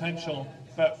lot of potential,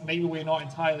 but maybe we're not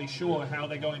entirely sure how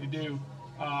they're going to do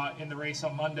in the race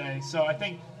on Monday. So I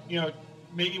think,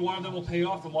 maybe one of them will pay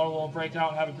off and one of them will break out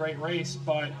and have a great race,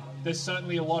 but there's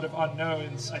certainly a lot of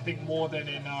unknowns, I think more than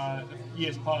in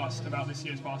years past about this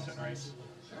year's Boston race.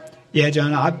 Yeah,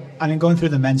 John, I mean, going through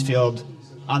the men's field,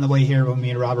 on the way here when me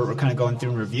and Robert were kind of going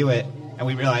through and review it, and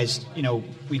we realized,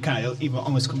 we kind of even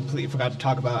almost completely forgot to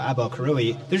talk about Abel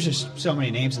Karui. There's just so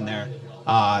many names in there.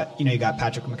 You got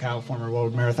Patrick McCall, former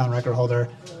world marathon record holder,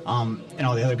 and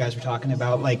all the other guys we're talking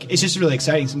about. Like, it's just really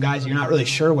exciting. Some guys you're not really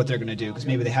sure what they're going to do because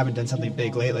maybe they haven't done something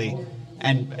big lately.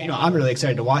 And, I'm really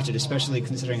excited to watch it, especially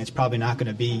considering it's probably not going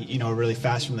to be, a really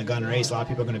fast from the gun race. A lot of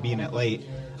people are going to be in it late.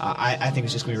 I think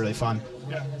it's just going to be really fun.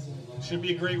 Yeah. Should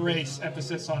be a great race.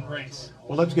 Emphasis on race.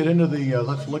 Well, let's get into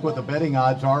let's look what the betting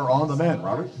odds are on the men,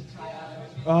 Robert.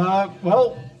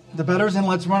 Well, the bettors in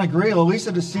Let's Run agree.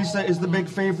 Elisa DeCisa is the big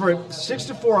favorite.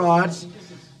 6-4 odds.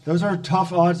 Those are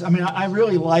tough odds. I mean, I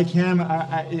really like him.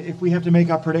 If we have to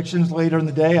make our predictions later in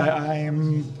the day, I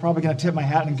am probably going to tip my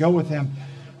hat and go with him.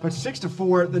 But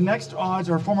 6-4. The next odds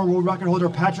are former world record holder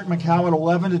Patrick McCall at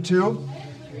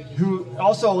 11-2, who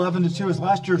also 11-2 is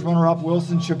last year's runner-up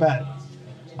Wilson Chebet.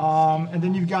 And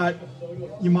then you've got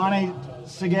Yamane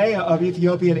Segei of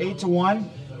Ethiopia at 8-1,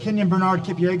 Kenyan Bernard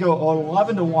Kipyego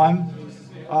at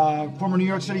 11-1, former New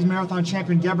York City's marathon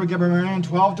champion Gebra Gebremarian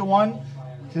 12-1,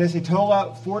 Tadesse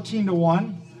Tola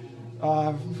 14-1.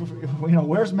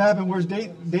 Where's Meb and where's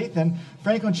Dathan?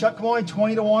 Franklin Chukmoy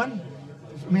 20-1.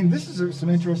 I mean, this is some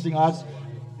interesting odds.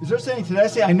 Is there saying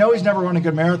Tadesse? I know he's never run a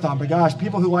good marathon, but gosh,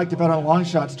 people who like to bet on long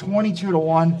shots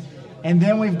 22-1, and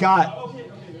then we've got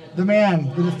the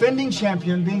man, the defending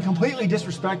champion, being completely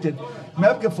disrespected.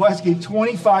 Meb Gafleski,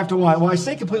 25-1. Well, I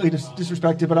say completely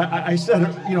disrespected, but I said,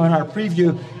 in our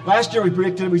preview, last year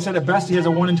we said at best he has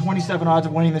a 1 in 27 odds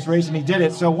of winning this race, and he did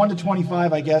it. So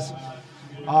 1-25, I guess.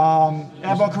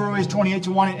 Abel Karui is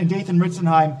 28-1, and Dathan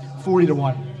Ritzenheim,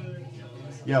 40-1.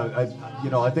 Yeah,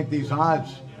 I think these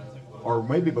odds, or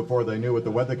maybe before they knew what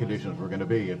the weather conditions were going to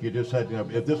be. If you just had,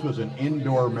 if this was an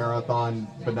indoor marathon,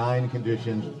 benign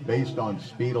conditions based on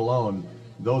speed alone,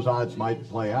 those odds might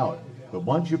play out. But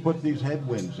once you put these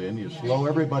headwinds in, you slow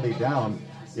everybody down.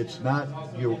 It's not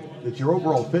it's your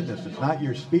overall fitness. It's not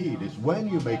your speed. It's when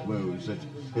you make moves. It's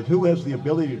who has the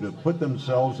ability to put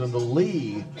themselves in the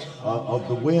lee of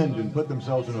the wind and put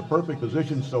themselves in a perfect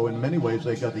position. So in many ways,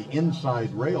 they got the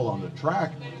inside rail on the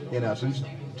track, in essence,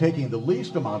 taking the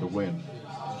least amount of wind.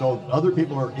 So other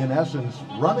people are, in essence,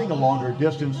 running a longer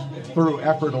distance through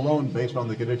effort alone based on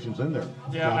the conditions in there.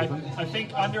 Yeah, I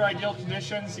think under ideal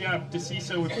conditions,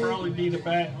 DeCisa would probably be the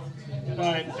bet.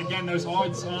 But again, those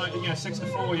odds,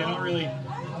 6-4, you're not really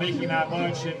making that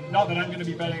much. And not that I'm going to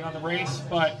be betting on the race,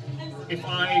 but if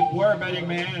I were a betting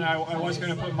man and I was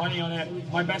going to put money on it,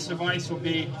 my best advice would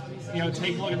be,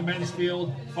 take a look at the men's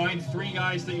field, find 3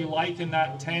 guys that you like in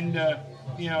that 10 to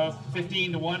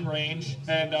 15-1 range,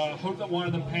 and hope that one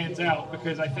of them pans out,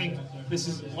 because I think this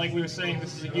is, like we were saying,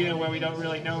 this is a year where we don't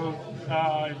really know,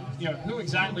 who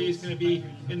exactly is going to be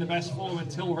in the best form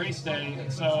until race day.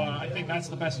 And so I think that's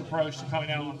the best approach to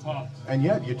coming out on top. And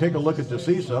yet, you take a look at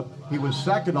DeCisa, he was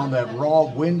second on that raw,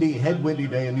 windy, headwindy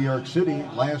day in New York City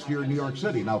last year in New York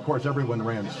City. Now, of course, everyone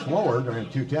ran slower. They ran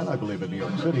 2:10, I believe, in New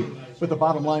York City. But the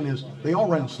bottom line is they all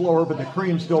ran slower, but the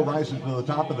cream still rises to the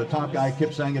top. And the top guy,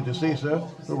 Kipsang and DeCisa,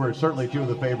 who were certainly 2 of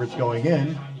the favorites going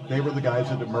in, they were the guys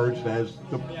that emerged as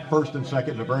the first and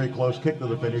second in a very close kick to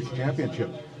the finish championship.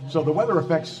 So the weather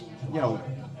affects,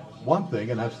 one thing,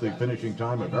 and that's the finishing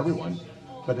time of everyone.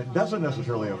 But it doesn't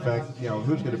necessarily affect,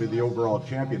 who's going to be the overall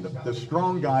champion. The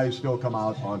strong guys still come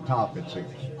out on top, it seems.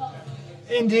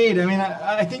 Indeed. I mean,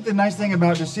 I think the nice thing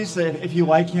about DeCisa, if you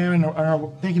like him and are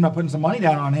thinking about putting some money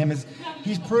down on him, is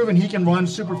he's proven he can run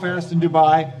super fast in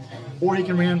Dubai, or he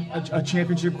can run a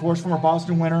championship course, former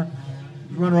Boston winner,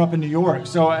 runner-up in New York.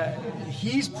 So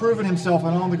he's proven himself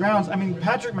on all the grounds. I mean,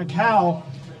 Patrick McCall,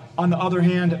 on the other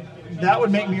hand, that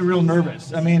would make me real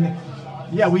nervous. I mean,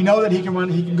 yeah, we know that he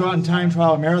can go out and time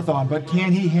trial a marathon, but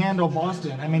can he handle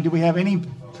Boston? I mean, do we have any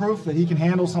proof that he can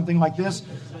handle something like this,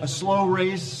 a slow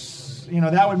race?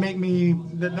 That would make me,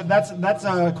 that's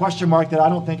a question mark that I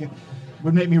don't think it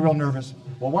would make me real nervous.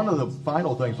 Well, one of the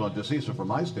final things on DeCisa from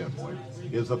my standpoint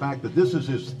is the fact that this is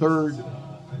his third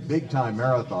big-time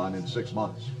marathon in 6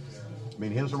 months. I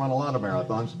mean, he hasn't run a lot of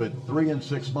marathons, but 3 in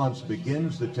 6 months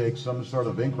begins to take some sort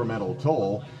of incremental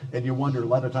toll. And you wonder, a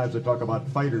lot of times they talk about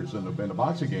fighters in a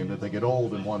boxing game, that they get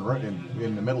old in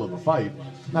the middle of the fight.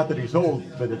 Not that he's old,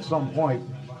 but at some point,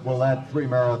 will that 3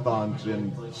 marathons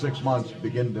in 6 months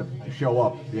begin to show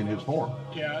up in his form?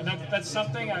 Yeah, and that's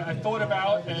something I thought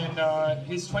about. And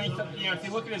his if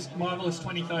you look at his marvelous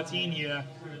 2013 year,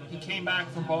 he came back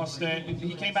from Boston.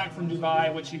 He came back from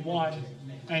Dubai, which he won,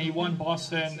 and he won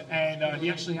Boston. And he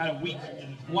actually had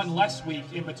one less week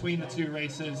in between the 2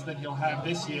 races than he'll have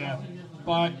this year.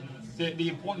 But the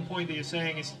important point that you're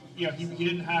saying is he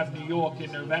didn't have New York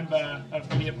in November of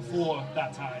the year before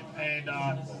that time, and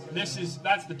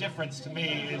that's the difference to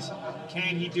me is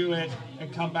can he do it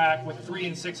and come back with 3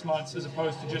 and 6 months as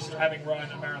opposed to just having run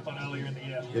a marathon earlier in the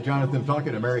year. Yeah, Jonathan,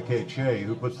 talking to Mary Kate Shea,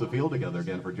 who puts the field together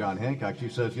again for John Hancock, she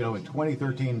says, in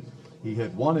 2013 he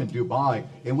had won in Dubai,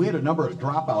 and we had a number of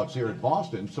dropouts here at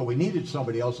Boston, so we needed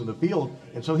somebody else in the field,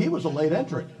 and so he was a late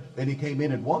entrant, and he came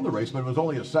in and won the race, but it was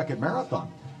only a second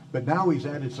marathon. But now he's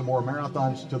added some more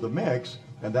marathons to the mix,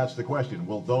 and that's the question.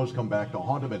 Will those come back to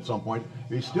haunt him at some point?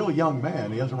 He's still a young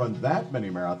man. He hasn't run that many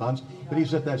marathons, but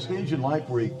he's at that stage in life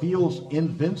where he feels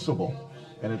invincible.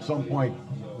 And at some point,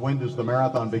 when does the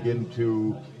marathon begin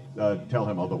to tell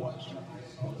him otherwise?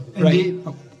 Right.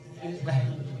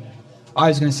 I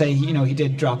was going to say, he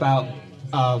did drop out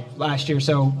last year,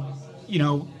 so,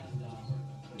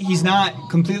 he's not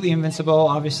completely invincible,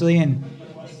 obviously, and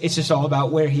it's just all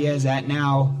about where he is at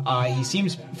now. He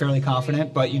seems fairly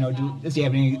confident, but does he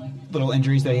have any little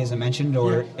injuries that he hasn't mentioned?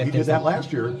 Or he did that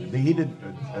last year. He did.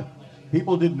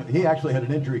 People didn't. He actually had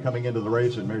an injury coming into the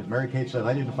race, and Mary Kate said,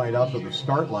 "I didn't find out till the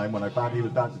start line when I found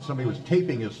somebody was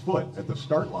taping his foot at the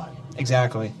start line."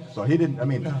 Exactly. So he didn't. I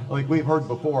mean, like we've heard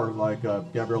before, like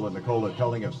Gabriel and Nicola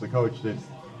telling us, the coach, that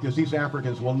because these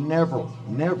Africans will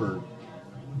never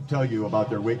tell you about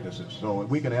their weaknesses. So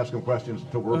we can ask them questions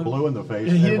until we're blue in the face,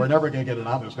 and we're never going to get an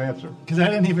honest answer. Because I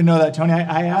didn't even know that, Tony.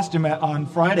 I asked him on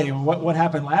Friday what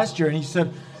happened last year, and he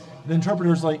said the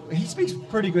interpreter's like, he speaks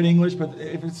pretty good English, but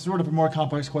if it's sort of a more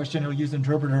complex question, he'll use the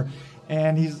interpreter.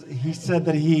 And he said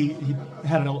that he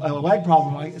had a leg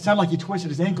problem. It sounded like he twisted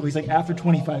his ankle. He's like, after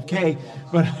 25K,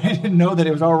 but I didn't know that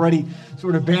it was already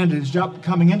sort of bandaged up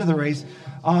coming into the race.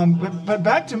 But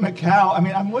back to Macau, I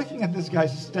mean, I'm looking at this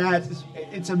guy's stats.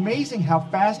 It's amazing how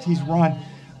fast he's run.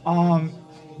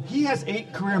 He has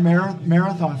 8 career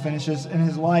marathon finishes in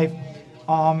his life.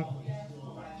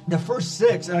 The first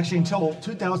 6, actually, until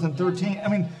 2013, I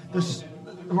mean,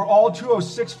 were all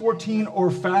 2:06:14 or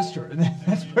faster.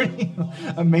 That's pretty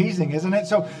amazing, isn't it?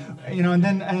 So, and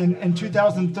then in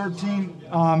 2013,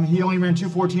 he only ran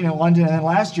 2:14 in London, and then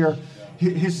last year,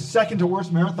 his second to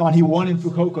worst marathon, he won in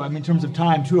Fukuoka. I mean, in terms of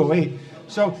time, 2:08.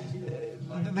 So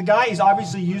the guy is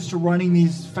obviously used to running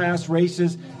these fast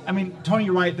races. I mean, Tony,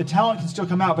 you're right. The talent can still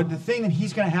come out, but the thing that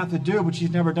he's going to have to do, which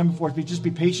he's never done before, is just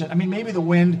be patient. I mean, maybe the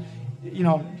wind,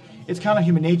 it's kind of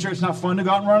human nature. It's not fun to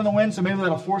go out and run in the wind, so maybe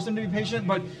that'll force him to be patient.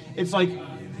 But it's like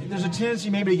there's a tendency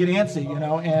maybe to get antsy,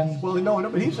 and well, no,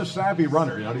 but he's a savvy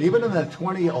runner. Even in that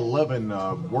 2011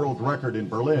 world record in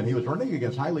Berlin, he was running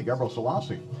against Haile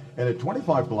Gebrselassie, and at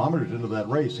 25 kilometers into that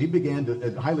race, he began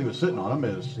to. Haile was sitting on him,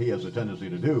 as he has a tendency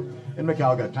to do, and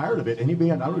Macau got tired of it, and he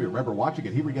began. I don't even remember watching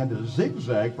it. He began to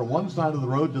zigzag from one side of the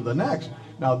road to the next.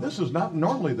 Now, this is not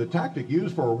normally the tactic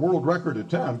used for a world record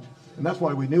attempt. And that's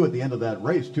why we knew at the end of that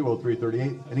race,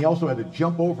 2:03:38. And he also had to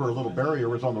jump over a little barrier. It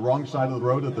was on the wrong side of the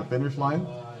road at the finish line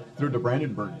through the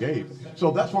Brandenburg Gate.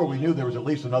 So that's where we knew there was at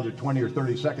least another 20 or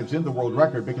 30 seconds in the world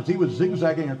record, because he was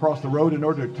zigzagging across the road in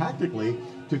order tactically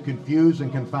to confuse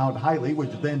and confound Haile,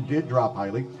 which then did drop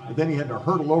Haile. And then he had to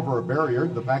hurdle over a barrier.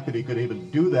 The fact that he could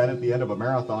even do that at the end of a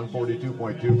marathon,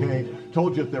 42.2K,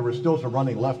 told you that there was still some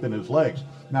running left in his legs.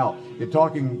 Now, in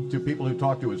talking to people who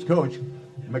talked to his coach,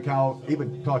 Macau,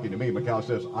 even talking to me, Macau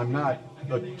says, I'm not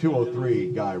a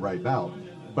 2:03 guy right now,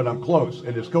 but I'm close.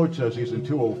 And his coach says he's in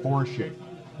 2:04 shape.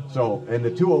 So, and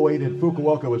the 2:08 in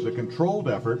Fukuoka was a controlled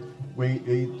effort.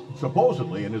 He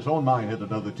supposedly, in his own mind, had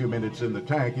another 2 minutes in the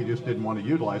tank. He just didn't want to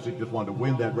utilize it. Just wanted to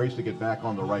win that race to get back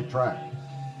on the right track.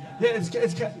 Yeah, it's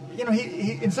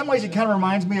he in some ways it kind of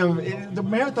reminds me of the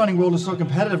marathoning world is so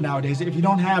competitive nowadays. If you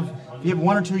have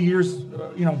 1 or 2 years,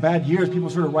 bad years, people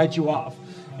sort of write you off.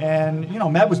 And,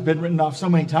 Meb was been written off so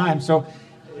many times. So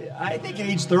I think at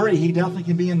age 30, he definitely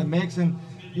can be in the mix. And,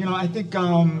 I think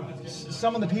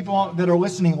some of the people that are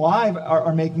listening live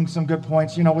are making some good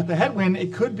points. With the headwind,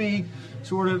 it could be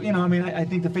sort of, I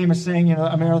think the famous saying,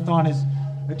 a marathon is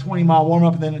a 20-mile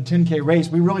warm-up and then a 10K race.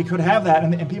 We really could have that.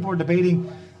 And people are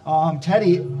debating,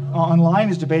 Teddy online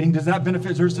is debating, does that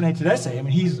benefit Zerzane Tedeschi? I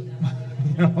mean, he's,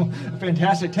 a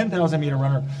fantastic 10,000-meter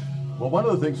runner. Well, one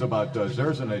of the things about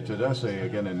Zerzane Tedeschi,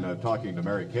 again, in talking to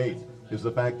Mary Kate, is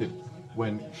the fact that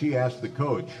when she asked the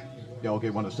coach,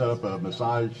 want to set up a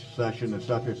massage session and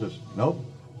stuff, he says, nope,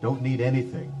 don't need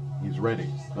anything. He's ready.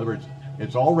 In other words,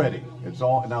 it's all ready. It's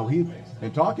all, now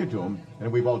in talking to him,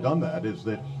 and we've all done that, is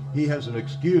that he has an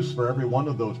excuse for every one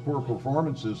of those poor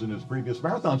performances in his previous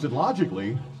marathons, and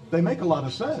logically, they make a lot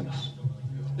of sense.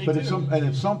 But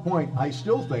at some point, I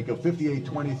still think a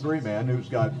 58.23 man who's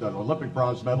got an Olympic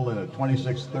bronze medal in a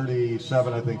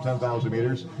 26.37, I think, 10,000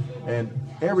 meters, and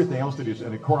everything else that he's,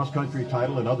 and a cross-country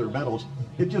title and other medals,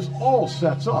 it just all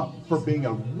sets up for being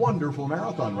a wonderful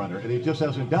marathon runner, and he just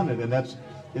hasn't done it, and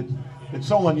it's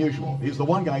so unusual. He's the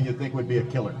one guy you'd think would be a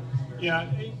killer. Yeah,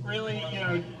 really,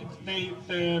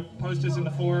 the posters in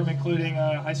the forum, including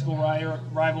a high school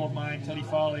rival of mine, Teddy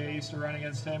Foley. I used to run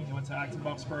against him. He went to Acton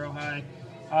Boxborough High.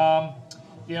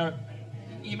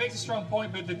 He makes a strong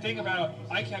point, but the thing about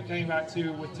I kept going back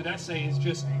to with Tedeschi is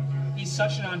just he's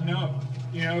such an unknown,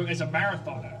 as a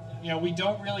marathoner. We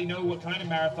don't really know what kind of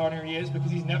marathoner he is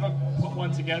because he's never put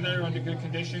one together under good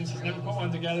conditions. He's never put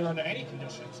one together under any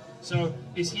conditions. So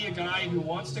is he a guy who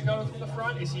wants to go from the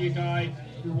front? Is he a guy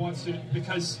who wants to,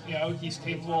 because, he's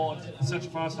capable of such a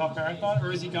fast half marathon?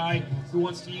 Or is he a guy who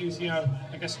wants to use, I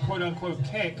guess, quote unquote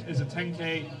kick as a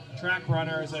 10K track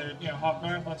runner, as a, half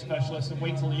marathon specialist and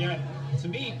wait till the end? To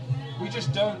me, we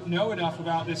just don't know enough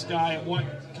about this guy and what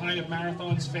kind of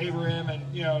marathons favor him and,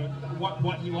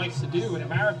 what he likes to do in a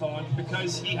marathon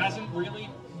because he hasn't really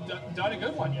done a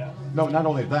good one yet. No, not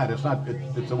only that, it's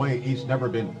the way he's never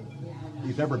been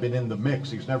in the mix.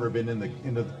 He's never been in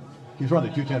the he's run the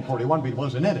 2:10:41, but he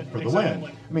wasn't in it for the win.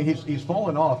 I mean, he's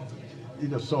fallen off,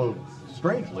 so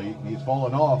strangely, he's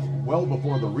fallen off well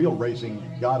before the real racing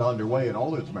got underway in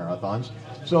all his marathons.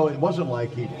 So it wasn't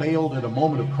like he failed at a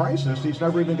moment of crisis. He's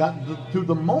never even gotten to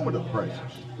the moment of crisis.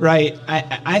 Right.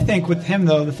 I think with him,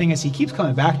 though, the thing is he keeps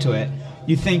coming back to it.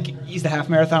 You think he's the half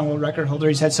marathon world record holder.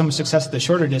 He's had so much success at the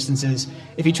shorter distances.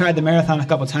 If he tried the marathon a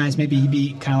couple times, maybe he'd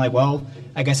be kind of like, well,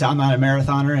 I guess I'm not a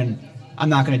marathoner and I'm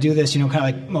not going to do this. Kind of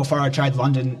like Mo Farah tried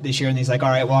London this year and he's like, all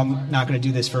right, well, I'm not going to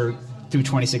do this through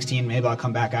 2016. Maybe I'll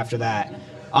come back after that.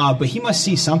 But he must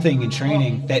see something in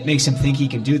training that makes him think he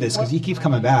can do this because he keeps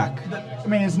coming back. I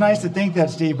mean, it's nice to think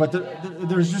that, Steve, but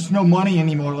there's just no money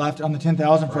anymore left on the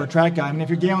 10,000 for a track guy. I mean, if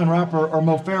you're Galen Rupp or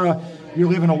Mo Farah, you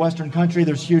live in a Western country,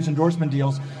 there's huge endorsement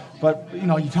deals. But,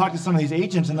 you talk to some of these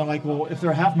agents and they're like, well, if they're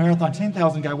a half marathon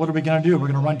 10,000 guy, what are we going to do? We're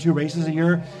going to run 2 races a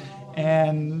year?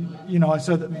 And,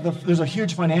 so there's a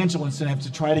huge financial incentive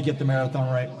to try to get the marathon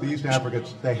right. The East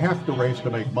Africans, they have to race to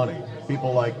make money.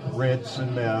 People like Ritz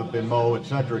and Meb and Mo, et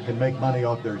cetera, can make money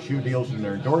off their shoe deals and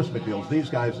their endorsement deals. These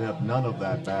guys have none of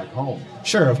that back home.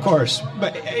 Sure, of course.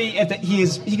 But he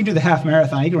can do the half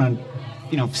marathon. He can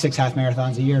run, 6 half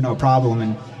marathons a year, no problem,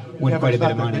 and win quite a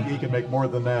bit of money. He can make more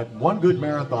than that. One good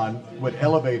marathon would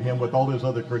elevate him with all his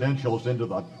other credentials into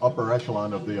the upper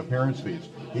echelon of the appearance fees.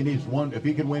 He needs one. If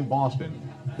he can win Boston,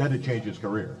 that'd change his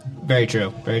career. Very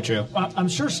true. Very true. I'm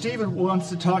sure Steven wants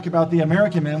to talk about the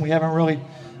American men. We haven't really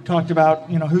talked about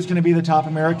who's going to be the top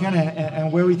American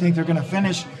and where we think they're going to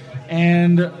finish.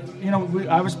 And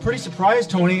I was pretty surprised,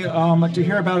 Tony, to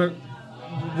hear about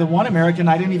the one American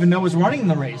I didn't even know was running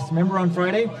the race. Remember on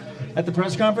Friday at the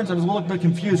press conference? I was a little bit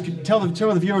confused. Could you tell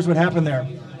the viewers what happened there?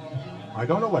 I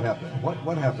don't know what happened.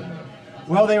 What happened there?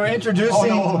 Well, they were introducing...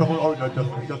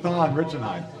 Dathan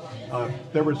Ritzenheim.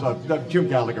 There was Jim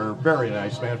Gallagher, very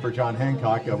nice man, for John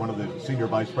Hancock, one of the senior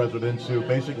vice presidents who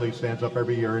basically stands up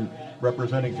every year and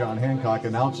representing John Hancock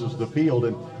announces the field,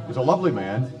 and he's a lovely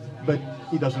man, but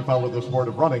he doesn't follow the sport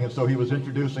of running, and so he was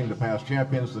introducing the past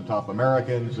champions, the top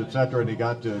Americans, etc., and he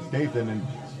got to Dathan, and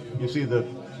you see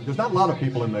there's not a lot of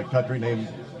people in the country named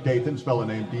Dathan, spell a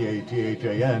name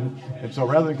D-A-T-H-A-N, and so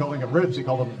rather than calling him Ritz, he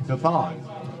called him Dathan.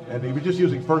 And he was just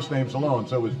using first names alone.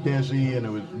 So it was Desi, and it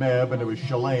was Meb, and it was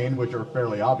Shalane, which are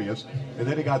fairly obvious. And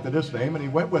then he got to this name, and he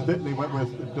went with it, and he went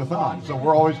with Dathan. So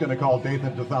we're always going to call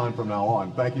Dathan Dathan from now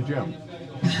on. Thank you, Jim.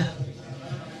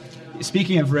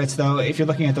 Speaking of Ritz, though, if you're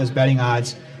looking at those betting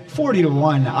odds,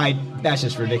 40-1, that's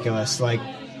just ridiculous. Like,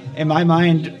 in my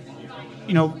mind,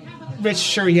 Ritz,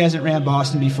 sure, he hasn't ran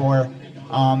Boston before,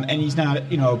 and he's not,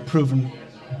 a proven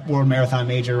world marathon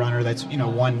major runner that's,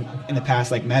 won in the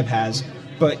past like Meb has.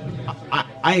 But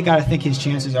I got to think his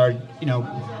chances are,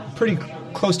 pretty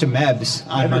close to Meb's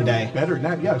on Monday. Better than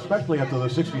that, yeah, especially after the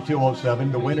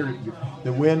 62.07,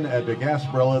 the win at the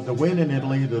Gasparilla, the win in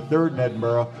Italy, the third in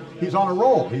Edinburgh. He's on a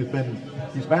roll. He's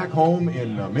back home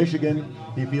in Michigan.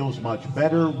 He feels much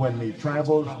better when he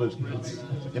travels.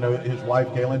 His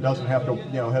wife, Galen, doesn't have to,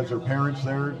 has her parents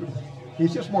there.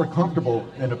 He's just more comfortable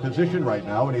in a position right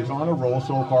now, and he's on a roll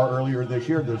so far earlier this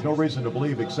year. There's no reason to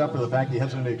believe, except for the fact he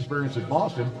hasn't any experience in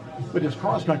Boston, but his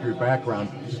cross-country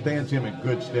background stands him in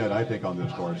good stead, I think, on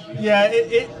this course. Yeah,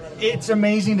 it's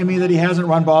amazing to me that he hasn't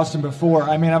run Boston before.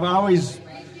 I mean,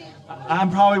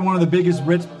 I'm probably one of the biggest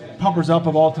Ritz pumpers up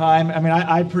of all time. I mean,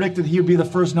 I predicted he would be the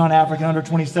first non-African under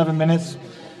 27 minutes.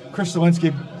 Chris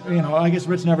Zielinski, I guess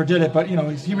Ritz never did it, but, he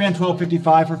ran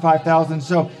 12:55 for 5,000,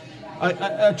 so...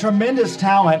 A tremendous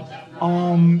talent,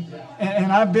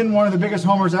 and I've been one of the biggest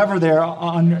homers ever there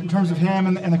in terms of him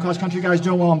and the cross-country guys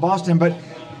doing well in Boston. But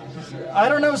I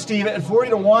don't know, Steve, at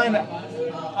 40-1,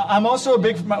 I'm also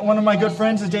one of my good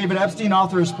friends is David Epstein,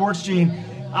 author of Sports Gene.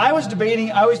 I was debating,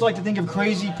 I always like to think of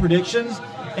crazy predictions,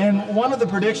 and one of the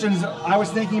predictions I was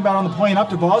thinking about on the plane up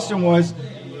to Boston was,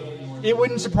 it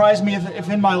wouldn't surprise me if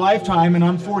in my lifetime, and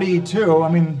I'm 42, I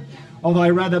mean, although I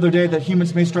read the other day that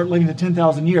humans may start living to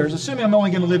 10,000 years, assuming I'm only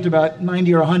going to live to about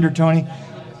 90 or 100, Tony,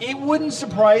 it wouldn't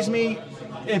surprise me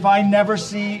if I never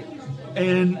see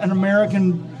an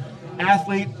American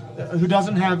athlete who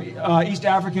doesn't have East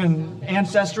African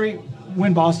ancestry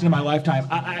win Boston in my lifetime.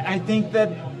 I think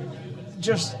that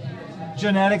just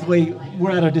genetically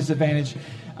we're at a disadvantage.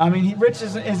 I mean, Rich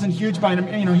isn't huge by,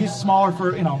 he's smaller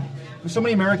for, so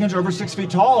many Americans are over 6 feet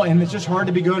tall, and it's just hard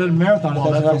to be good at a marathon.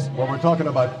 Well, we're talking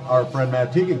about our friend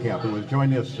Matt Teagenkamp, who was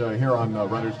joining us here on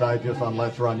Runner's Digest on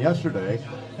Let's Run yesterday.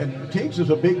 And Teagues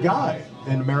is a big guy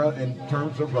in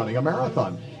terms of running a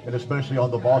marathon, and especially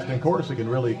on the Boston course, he can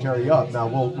really tear you up. Now,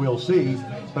 we'll see,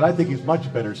 but I think he's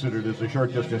much better suited as a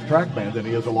short-distance track man than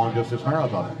he is a long-distance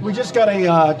marathoner. We just got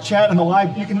a chat in the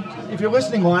live. You can, if you're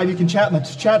listening live, you can chat in the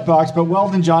chat box, but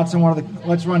Weldon Johnson, one of the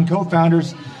Let's Run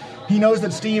co-founders, he knows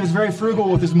that Steve is very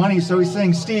frugal with his money, so he's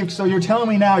saying, Steve, so you're telling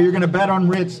me now you're going to bet on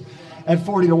Ritz at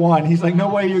 40-1. He's like, no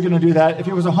way you're going to do that. If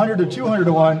it was 100 to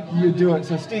 200-1, you'd do it.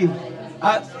 So, Steve.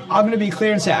 I'm going to be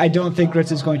clear and say I don't think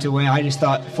Ritz is going to win. I just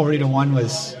thought 40-1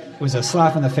 was a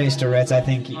slap in the face to Ritz. I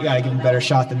think you got to give him a better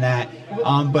shot than that.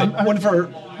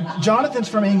 Jonathan's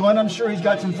from England. I'm sure he's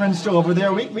got some friends still over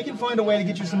there. We can find a way to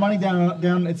get you some money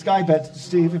down at Sky Bet,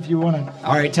 Steve, if you want to.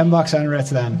 All right, $10 on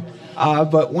Ritz then.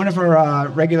 But one of our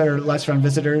regular Let's Run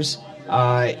visitors,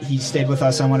 he stayed with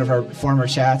us on one of our former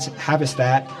chats,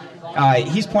 Habistat.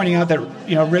 He's pointing out that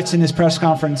Ritz in his press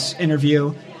conference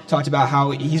interview talked about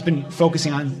how he's been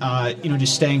focusing on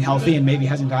just staying healthy and maybe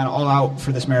hasn't gone all out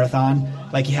for this marathon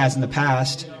like he has in the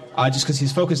past, just because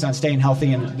he's focused on staying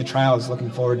healthy and the trial is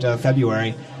looking forward to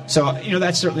February. So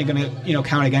that's certainly going to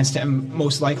count against him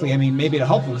most likely. I mean, maybe it'll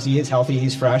help him because he is healthy,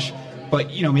 he's fresh.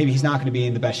 But, maybe he's not going to be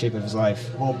in the best shape of his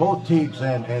life. Well, both Teagues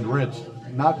and Ritz,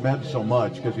 not Med so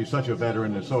much because he's such a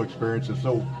veteran and so experienced and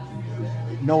so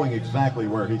knowing exactly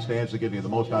where he stands to getting the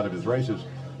most out of his races.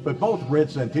 But both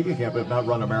Ritz and Teagenkamp have not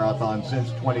run a marathon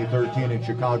since 2013 in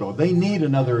Chicago. They need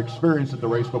another experience at the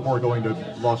race before going to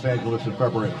Los Angeles in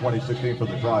February of 2016 for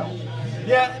the trials.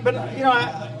 Yeah, but,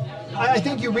 I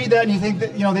think you read that and you think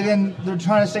that, they're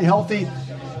trying to stay healthy.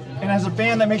 And as a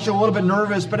fan, that makes you a little bit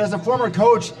nervous. But as a former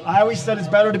coach, I always said it's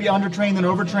better to be undertrained than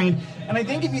overtrained. And I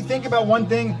think if you think about one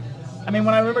thing, when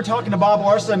I remember talking to Bob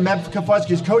Larson, Meb Kafutsky,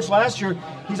 his coach last year,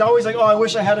 he's always like, I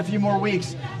wish I had a few more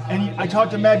weeks. And I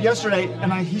talked to Meb yesterday,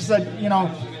 and he said,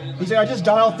 I just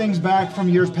dial things back from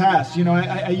years past. He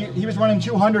was running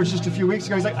 200s just a few weeks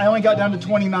ago. He's like, I only got down to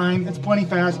 29. It's plenty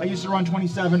fast. I used to run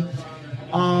 27,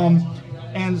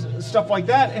 and stuff like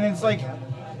that. And it's like,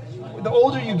 the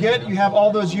older you get, you have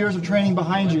all those years of training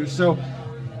behind you. So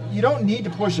you don't need to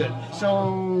push it.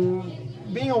 So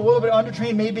being a little bit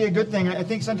undertrained may be a good thing. I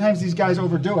think sometimes these guys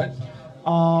overdo it.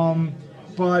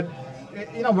 But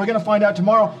we're going to find out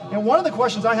tomorrow. And one of the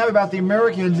questions I have about the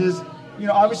Americans is,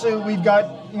 obviously we've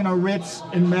got, Ritz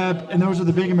and Meb, and those are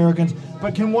the big Americans.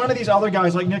 But can one of these other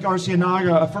guys like Nick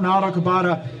Arcianaga, Fernando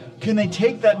Cabada, can they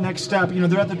take that next step?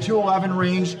 They're at the 211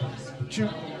 range.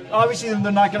 Obviously,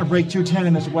 they're not going to break 210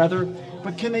 in this weather,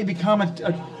 but can they become a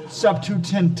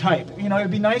sub-210 type?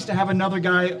 It'd be nice to have another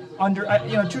guy under,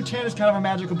 210 is kind of a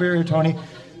magical barrier, Tony.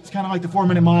 It's kind of like the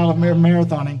 4-minute mile of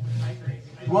marathoning.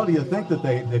 Well, do you think that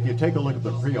if you take a look at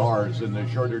the pre-Rs and the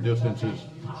shorter distances,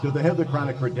 do they have the kind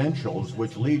of credentials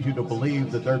which lead you to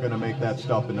believe that they're going to make that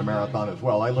stuff in the marathon as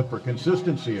well? I look for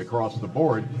consistency across the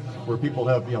board where people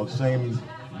have, same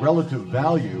relative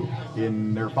value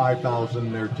in their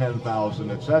 5,000, their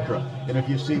 10,000, etc. And if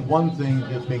you see one thing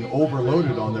that's being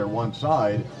overloaded on their one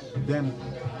side, then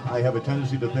I have a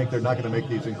tendency to think they're not going to make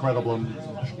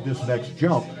this next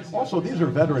jump. Also, these are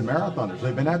veteran marathoners.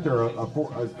 They've been at there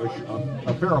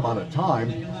a fair amount of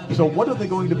time. So what are they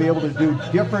going to be able to do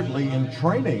differently in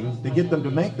training to get them to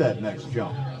make that next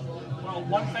jump? Well,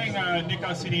 one thing Nick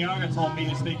Arcianiaga told me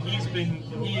is that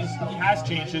he has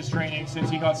changed his training since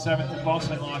he got 7th in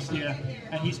Boston last year,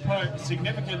 and he's put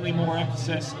significantly more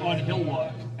emphasis on hill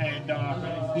work. And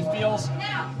he feels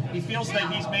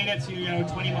that he's made it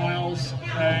to 20 miles.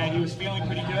 He was feeling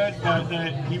pretty good, but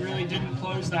that he really didn't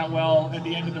close that well at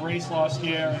the end of the race last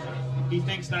year. He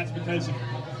thinks that's because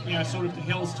sort of the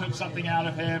hills took something out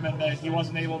of him and that he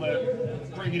wasn't able to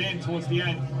bring it in towards the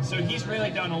end. So he's really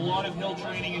done a lot of hill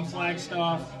training in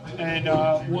Flagstaff and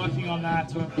working on that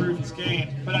to improve his game.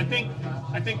 But I think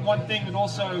one thing that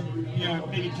also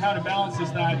maybe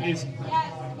counterbalances that is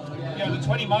the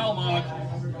 20-mile mark.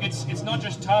 it's not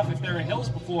just tough if there are hills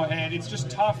beforehand. It's just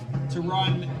tough to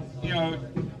run,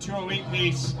 208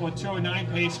 pace or 209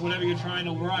 pace, whatever you're trying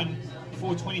to run,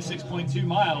 for 26.2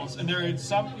 miles. And there are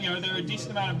there are a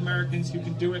decent amount of Americans who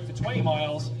can do it for 20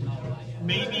 miles.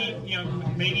 Maybe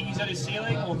he's at his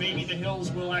ceiling, or maybe the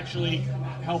hills will actually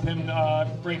help him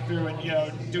break through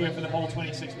and do it for the whole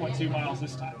 26.2 miles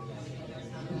this time.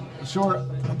 Sure.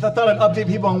 I thought I'd update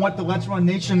people on what the Let's Run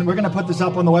Nation, we're going to put this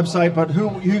up on the website, but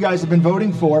who you guys have been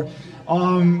voting for.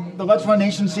 The Let's Run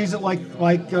Nation sees it like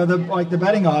the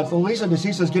betting odds. Elisa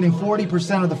DeCisa is getting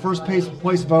 40% of the first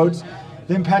place votes.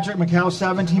 Then Patrick McCow,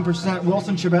 17%.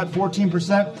 Wilson Chibet,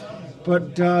 14%.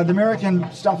 But the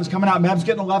American stuff is coming out. Meb's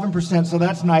getting 11%, so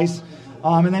that's nice.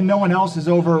 And then no one else is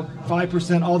over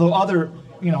 5%, although other,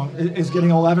 is getting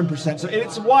 11%. So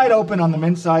it's wide open on the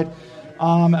men's side.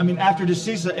 After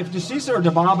DeCisa, if DeCisa or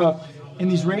DeBaba in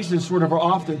these races sort of are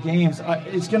off their games,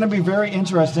 it's going to be very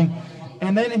interesting.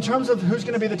 And then in terms of who's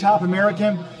going to be the top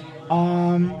American,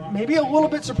 maybe a little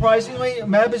bit surprisingly,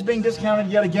 Meb is being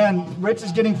discounted yet again. Ritz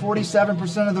is getting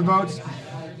 47% of the votes.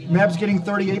 Meb's getting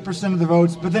 38% of the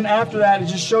votes. But then after that, it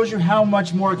just shows you how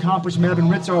much more accomplished Meb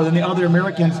and Ritz are than the other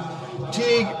Americans.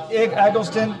 Teague,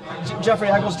 Jeffrey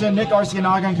Eggleston, Nick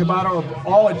Arcianaga, and Cabado are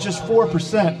all at just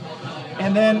 4%.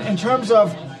 And then in terms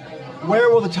of where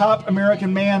will the top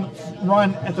American man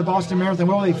run at the Boston Marathon,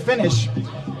 where will they finish?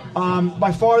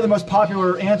 By far the most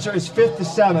popular answer is 5th to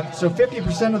 7th. So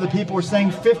 50% of the people are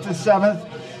saying 5th to 7th.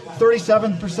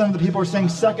 37% of the people are saying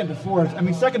 2nd to 4th.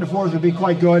 2nd to 4th would be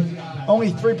quite good.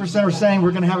 Only 3% are saying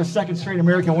we're going to have a second straight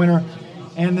American winner.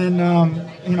 And then,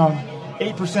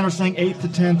 8% are saying 8th to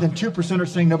 10th, and 2% are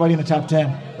saying nobody in the top 10.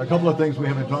 A couple of things we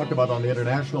haven't talked about on the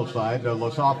international side.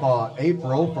 Losafa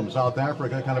April from South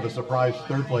Africa, kind of a surprise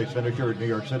third-place finisher at New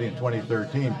York City in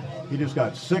 2013. He just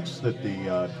got 6th at the,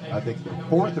 the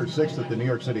 4th or 6th at the New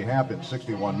York City Half in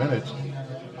 61 minutes.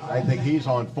 I think he's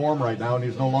on form right now, and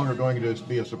he's no longer going to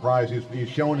be a surprise. He's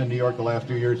shown in New York the last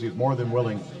 2 years he's more than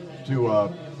willing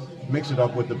to mix it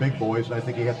up with the big boys, and I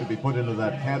think he has to be put into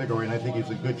that category, and I think he's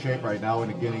in good shape right now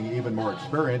and getting even more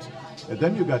experience. And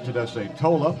then you've got Tadesse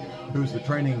Tola, who's the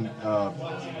training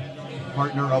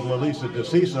partner of Lalisa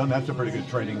DeCisa, and that's a pretty good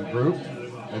training group.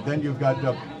 And then you've got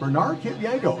Bernard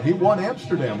Kipyego. He won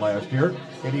Amsterdam last year,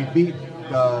 and he beat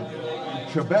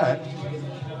Chibet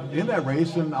in that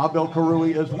race, and Abel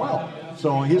Karui as well.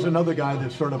 So he's another guy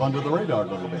that's sort of under the radar a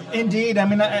little bit. Indeed.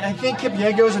 I think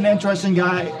Kipyego is an interesting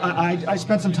guy. I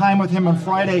spent some time with him on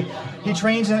Friday. He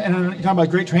trains in talking about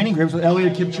great training groups with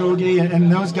Elliot Kipchoge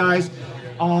and those guys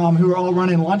who are all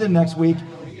running in London next week.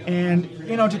 And,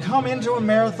 to come into a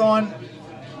marathon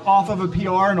off of a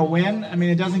PR and a win,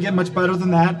 it doesn't get much better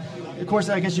than that. Of course,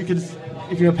 I guess you could,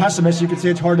 if you're a pessimist, you could say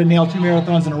it's hard to nail 2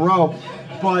 marathons in a row.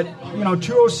 But,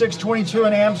 2:06:22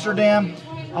 in Amsterdam.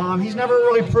 He's never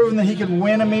really proven that he could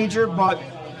win a major, but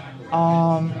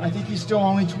I think he's still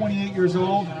only 28 years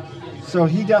old, so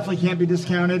he definitely can't be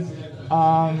discounted.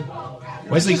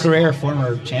 Wesley Carrere,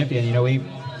 former champion, we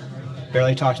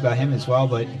barely talked about him as well,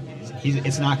 but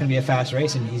it's not going to be a fast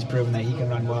race, and he's proven that he can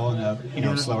run well in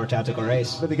a slower tactical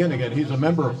race. But again, he's a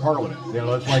member of Parliament.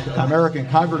 It's like an American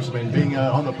congressman being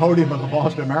on the podium of the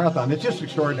Boston Marathon. It's just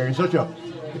extraordinary. He's such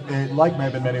like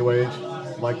Meb in many ways,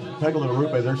 like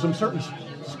Tegalarupe, there's some certain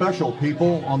special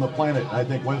people on the planet. I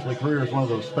think Wesley Carrere is one of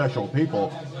those special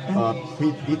people.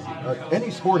 Any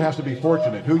sport has to be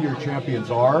fortunate who your champions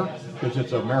are, because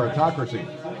it's a meritocracy.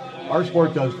 Our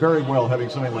sport does very well having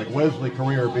something like Wesley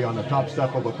Carrere be on the top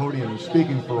step of a podium and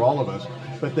speaking for all of us.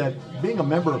 But that being a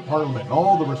member of Parliament and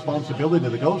all the responsibility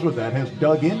that goes with that has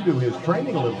dug into his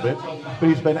training a little bit, but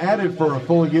he's been at it for a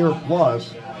full year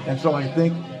plus, and so I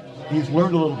think he's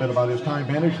learned a little bit about his time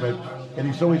management. And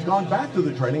he's gone back to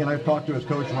the training, and I've talked to his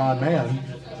coach, Ron Mann,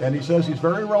 and he says he's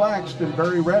very relaxed and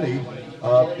very ready.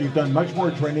 He's done much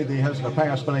more training than he has in the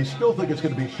past, but I still think it's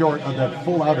going to be short of that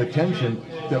full-out attention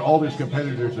that all his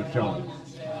competitors have shown.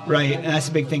 Right, and that's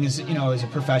the big thing is, as a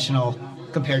professional,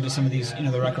 compared to some of these,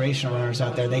 the recreational runners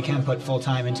out there, they can put full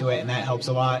time into it, and that helps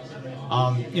a lot.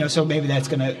 So maybe that's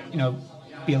going to,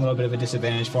 be a little bit of a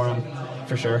disadvantage for him.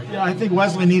 For sure. Yeah, I think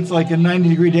Wesley needs like a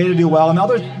 90-degree day to do well.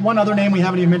 One other name we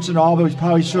haven't even mentioned at all, but we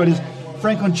probably should, is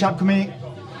Franklin Chepkomi,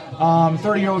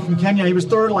 30-year-old from Kenya. He was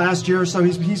 3rd last year, so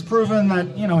he's proven that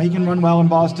he can run well in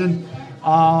Boston.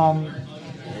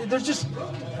 There's just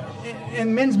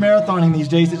in men's marathoning these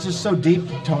days, it's just so deep,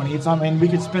 Tony. We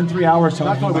could spend 3 hours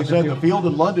talking about it. That's why we said the the field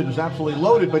in London is absolutely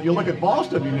loaded. But you look at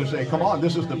Boston and you say, "Come on,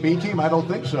 this is the B team." I don't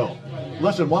think so.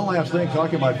 Listen, one last thing,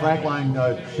 talking about Franklin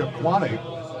Chepkwani.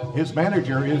 His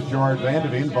manager is Gerard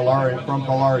Vandeveen from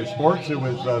Valari Sports, who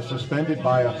was suspended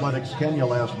by Athletics Kenya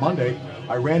last Monday.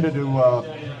 I ran into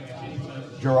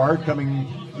Gerard coming,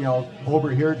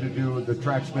 over here to do the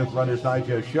Tracksmith Runners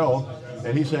Digest show,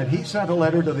 and he said he sent a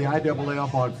letter to the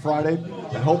IAAF on Friday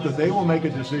and hoped that they will make a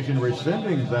decision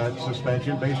rescinding that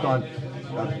suspension based on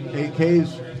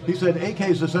AK's. He said AK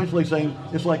is essentially saying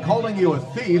it's like calling you a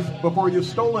thief before you've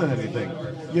stolen anything.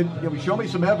 You show me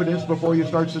some evidence before you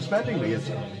start suspending me.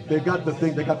 They've got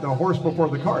the horse before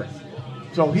the cart.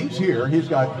 So he's here. He's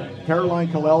got Caroline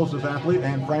Kalel as his athlete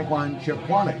and Franklin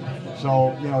Chipquaney.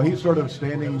 So, he's sort of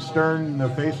standing stern in the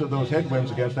face of those headwinds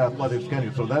against Athletics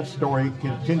Kenya. So that story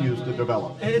continues to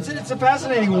develop. It's a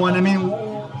fascinating one. I mean,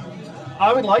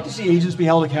 I would like to see agents be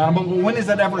held accountable, but when has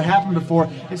that ever happened before?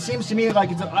 It seems to me like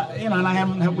it's,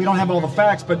 and we don't have all the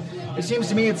facts, but it seems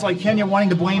to me it's like Kenya wanting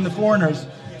to blame the foreigners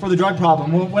for the drug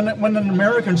problem. Well, when an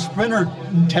American sprinter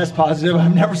tests positive,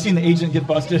 I've never seen the agent get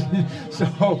busted.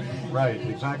 So. Right,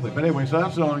 exactly. But anyway, so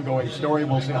that's an ongoing story.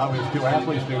 We'll see how his two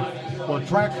athletes do. Well,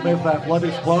 Tracksmith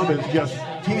Athletics Club is just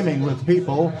teeming with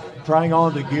people trying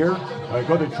on the gear.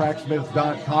 Go to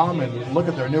tracksmith.com and look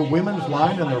at their new women's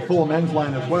line and their full men's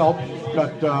line as well.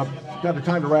 Got the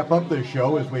time to wrap up this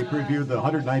show as we preview the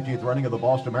 119th running of the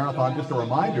Boston Marathon. Just a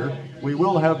reminder, we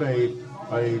will have a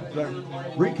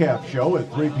recap show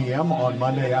at 3 p.m. on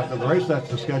Monday after the race. That's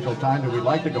the scheduled time that we'd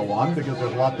like to go on because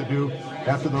there's a lot to do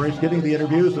after the race, getting the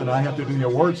interviews, and I have to do the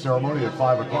awards ceremony at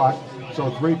 5 o'clock. So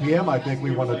 3 p.m., I think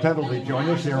we want to tentatively join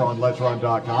us here on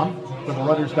Let'sRun.com for the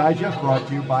Runner's Digest, brought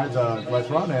to you by the Let's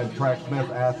Run and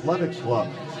Tracksmith Athletics Club.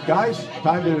 Guys,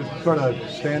 time to sort of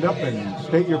stand up and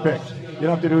state your picks. You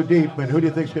don't have to do deep, but who do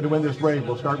you think is going to win this race?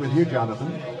 We'll start with you,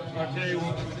 Jonathan. Okay,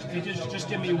 well, just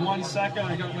give me 1 second.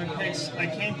 I got my picks. I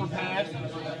came prepared.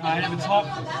 I have a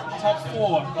top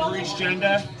four for each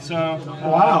gender. So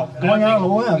wow, going out on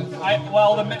a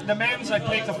limb. The men's I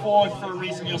picked a forward for a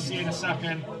reason you'll see in a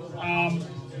second.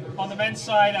 On the men's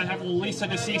side, I have Lisa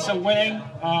DeCisa winning.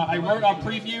 I wrote our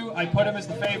preview. I put him as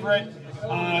the favorite.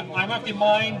 I'm of the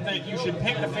mind that you should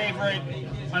pick the favorite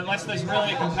unless there's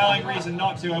really a compelling reason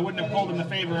not to. I wouldn't have pulled him the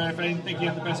favorite if I didn't think he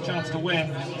had the best chance to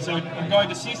win. So I'm going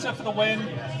to DeCisa for the win.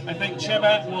 I think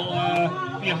Chebet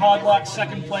will be a hard luck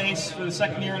second place for the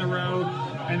second year in a row.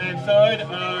 And then third,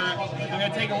 I'm going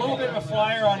to take a little bit of a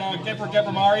flyer on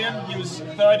Gebre Mariam. He was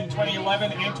third in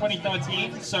 2011 and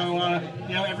 2013. So,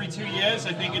 every 2 years,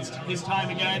 I think it's his time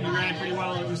again. He ran pretty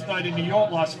well. He was third in New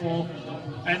York last fall.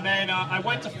 And then I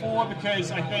went to 4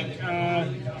 because I think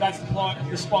that's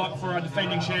the spot for our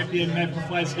defending champion, Med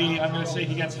Poflesky. I'm going to say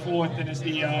he gets 4th and is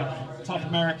the top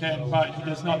American, but he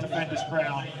does not defend his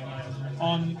crown.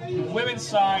 On the women's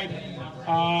side,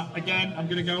 again, I'm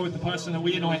going to go with the person that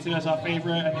we anointed as our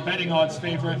favorite and the betting odds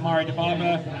favorite, Mari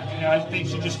Dababa. I think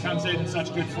she just comes in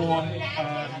such good form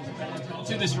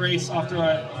to this race after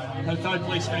her third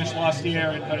place finish last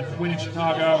year and her win in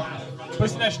Chicago.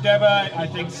 Pusnesh Deba, I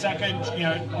think second,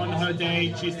 on her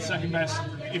day, she's the second best,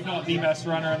 if not the best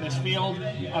runner in this field.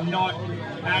 I'm not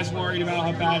as worried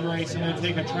about her bad race. I'm going to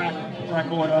take a track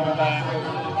record over that.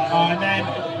 And then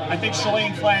I think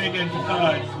Shalane Flanagan for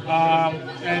third.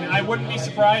 And I wouldn't be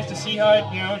surprised to see her,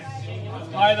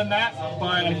 higher than that,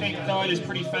 but I think third is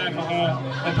pretty fair for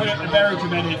her. I put it in the Beru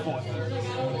Committee fourth.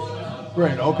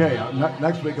 Great. Okay.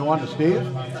 Next we go on to Steve.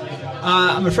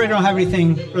 I'm afraid I don't have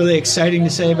anything really exciting to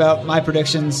say about my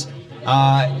predictions.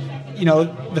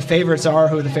 The favorites are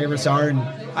who the favorites are, and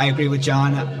I agree with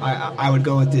John. I would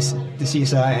go with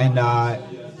DeCisa and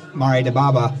Mari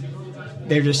Dababa.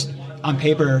 They're just, on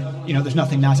paper, there's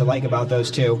nothing not to like about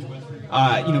those two. But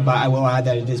I will add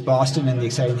that it is Boston, and the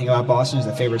exciting thing about Boston is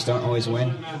the favorites don't always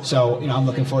win. So, I'm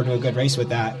looking forward to a good race with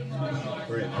that.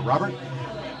 Great. Robert?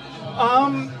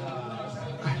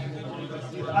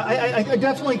 I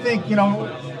definitely think,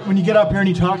 when you get up here and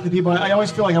you talk to the people, I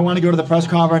always feel like I want to go to the press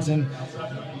conference and,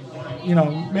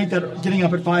 make that getting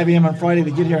up at 5 a.m. on Friday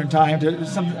to get here in time.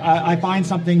 I find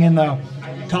something in the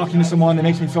talking to someone that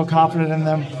makes me feel confident in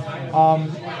them.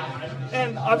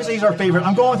 And obviously he's our favorite.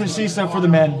 I'm going with DeCisa for the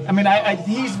men. I mean,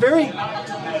 he's very,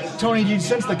 Tony, do you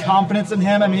sense the confidence in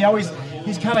him? I mean,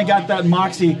 he's kind of got that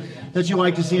moxie that you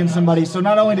like to see in somebody. So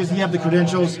not only does he have the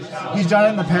credentials, he's done it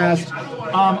in the past.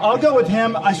 I'll go with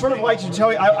him. I sort of like to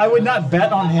tell you, I would not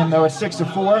bet on him, though, at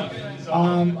 6-4.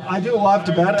 I do love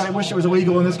to bet. I wish it was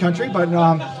illegal in this country, but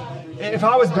if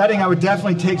I was betting, I would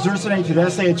definitely take Xerxene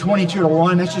Tedeschi at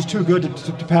 22-1. That's just too good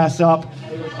to pass up.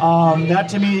 That,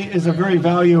 to me, is a very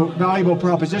valuable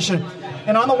proposition.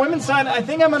 And on the women's side, I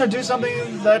think I'm going to do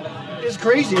something that is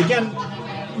crazy. Again,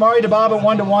 Mari Dababa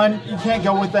 1-1. You can't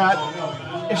go with that.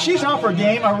 If she's off her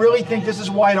game, I really think this is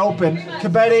wide open.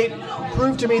 Kebede,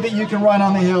 prove to me that you can run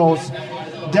on the hills.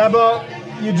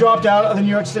 Deba, you dropped out of the New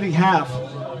York City half.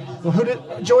 Well,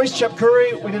 Joyce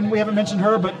Chepkuri, we haven't mentioned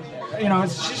her, but you know,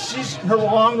 she's her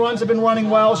long runs have been running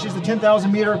well. She's the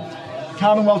 10,000 meter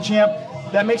Commonwealth champ.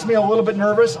 That makes me a little bit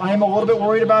nervous. I am a little bit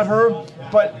worried about her.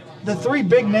 But the three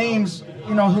big names,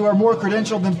 you know, who are more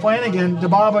credentialed than Flanagan,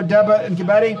 Dibaba, Deba, and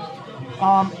Kibeti.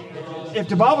 If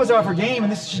Dibaba's off her game,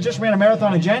 and she just ran a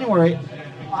marathon in January,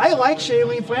 I like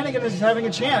Shailene Flanagan as having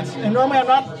a chance. And normally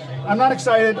I'm not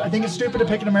excited. I think it's stupid to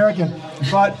pick an American,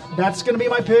 but that's going to be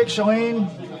my pick. Shailene.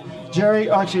 Jerry,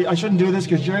 actually, I shouldn't do this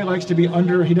because Jerry likes to be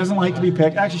under. He doesn't like to be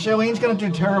picked. Actually, Shailene's going to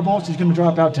do terrible. She's going to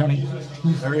drop out, Tony.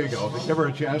 There you go. Give her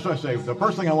a chance. I say the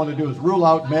first thing I want to do is rule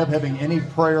out Meb having any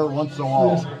prayer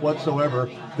whatsoever.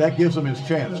 That gives him his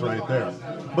chance right there.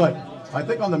 But I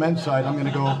think on the men's side, I'm going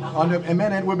to go on the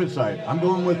men and women's side. I'm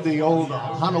going with the old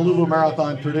Honolulu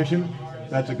Marathon tradition.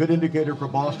 That's a good indicator for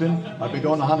Boston. I've been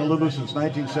going to Honolulu since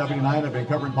 1979. I've been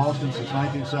covering Boston since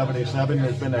 1977.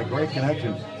 There's been a great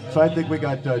connection. So I think we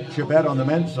got Chibet on the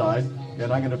men's side,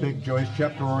 and I'm going to pick Joyce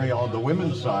Chepkuri on the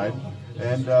women's side.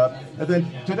 And then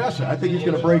Tedesca, I think he's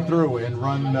going to break through and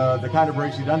run the kind of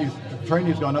race he's done. His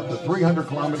training's gone up to 300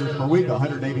 kilometers per week,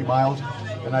 180 miles.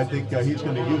 And I think he's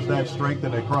going to use that strength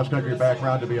and a cross-country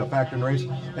background to be a factor in race.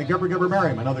 And Gibber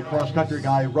Merriam, another cross-country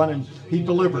guy running, he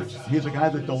delivers. He's a guy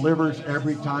that delivers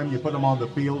every time you put him on the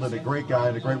field, and a great guy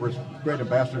and a great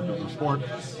ambassador to the sport.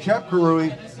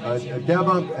 Chepkuri,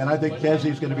 Deba, and I think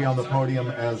Desi's going to be on the podium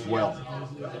as well.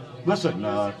 Listen,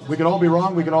 we could all be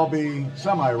wrong. We could all be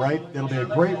semi-right. It'll be a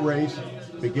great race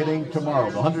beginning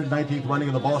tomorrow. The 119th running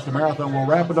of the Boston Marathon. We'll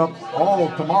wrap it up all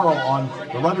tomorrow on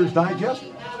the Runner's Digest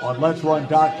on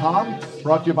Let'sRun.com,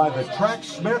 brought to you by the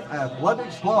Tracksmith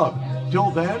Athletics Club.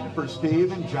 Till then, for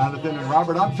Steve and Jonathan and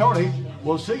Robert, I'm Tony.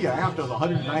 We'll see you after the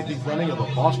 119th running of the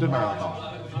Boston Marathon.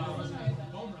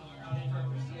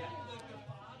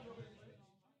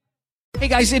 Hey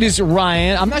guys, it is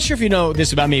Ryan. I'm not sure if you know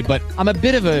this about me, but I'm a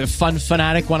bit of a fun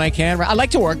fanatic when I can. I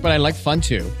like to work, but I like fun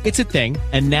too. It's a thing.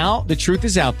 And now the truth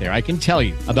is out there. I can tell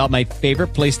you about my favorite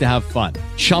place to have fun.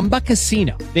 Chumba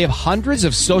Casino. They have hundreds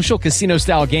of social casino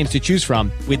style games to choose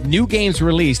from with new games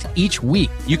released each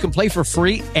week. You can play for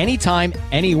free anytime,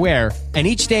 anywhere. And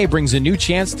each day brings a new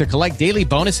chance to collect daily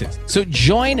bonuses. So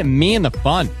join me in the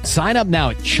fun. Sign up now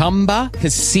at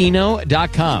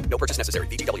ChumbaCasino.com. No purchase necessary.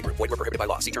 VGW Group. Void where prohibited by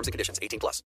law. See terms and conditions. 18+.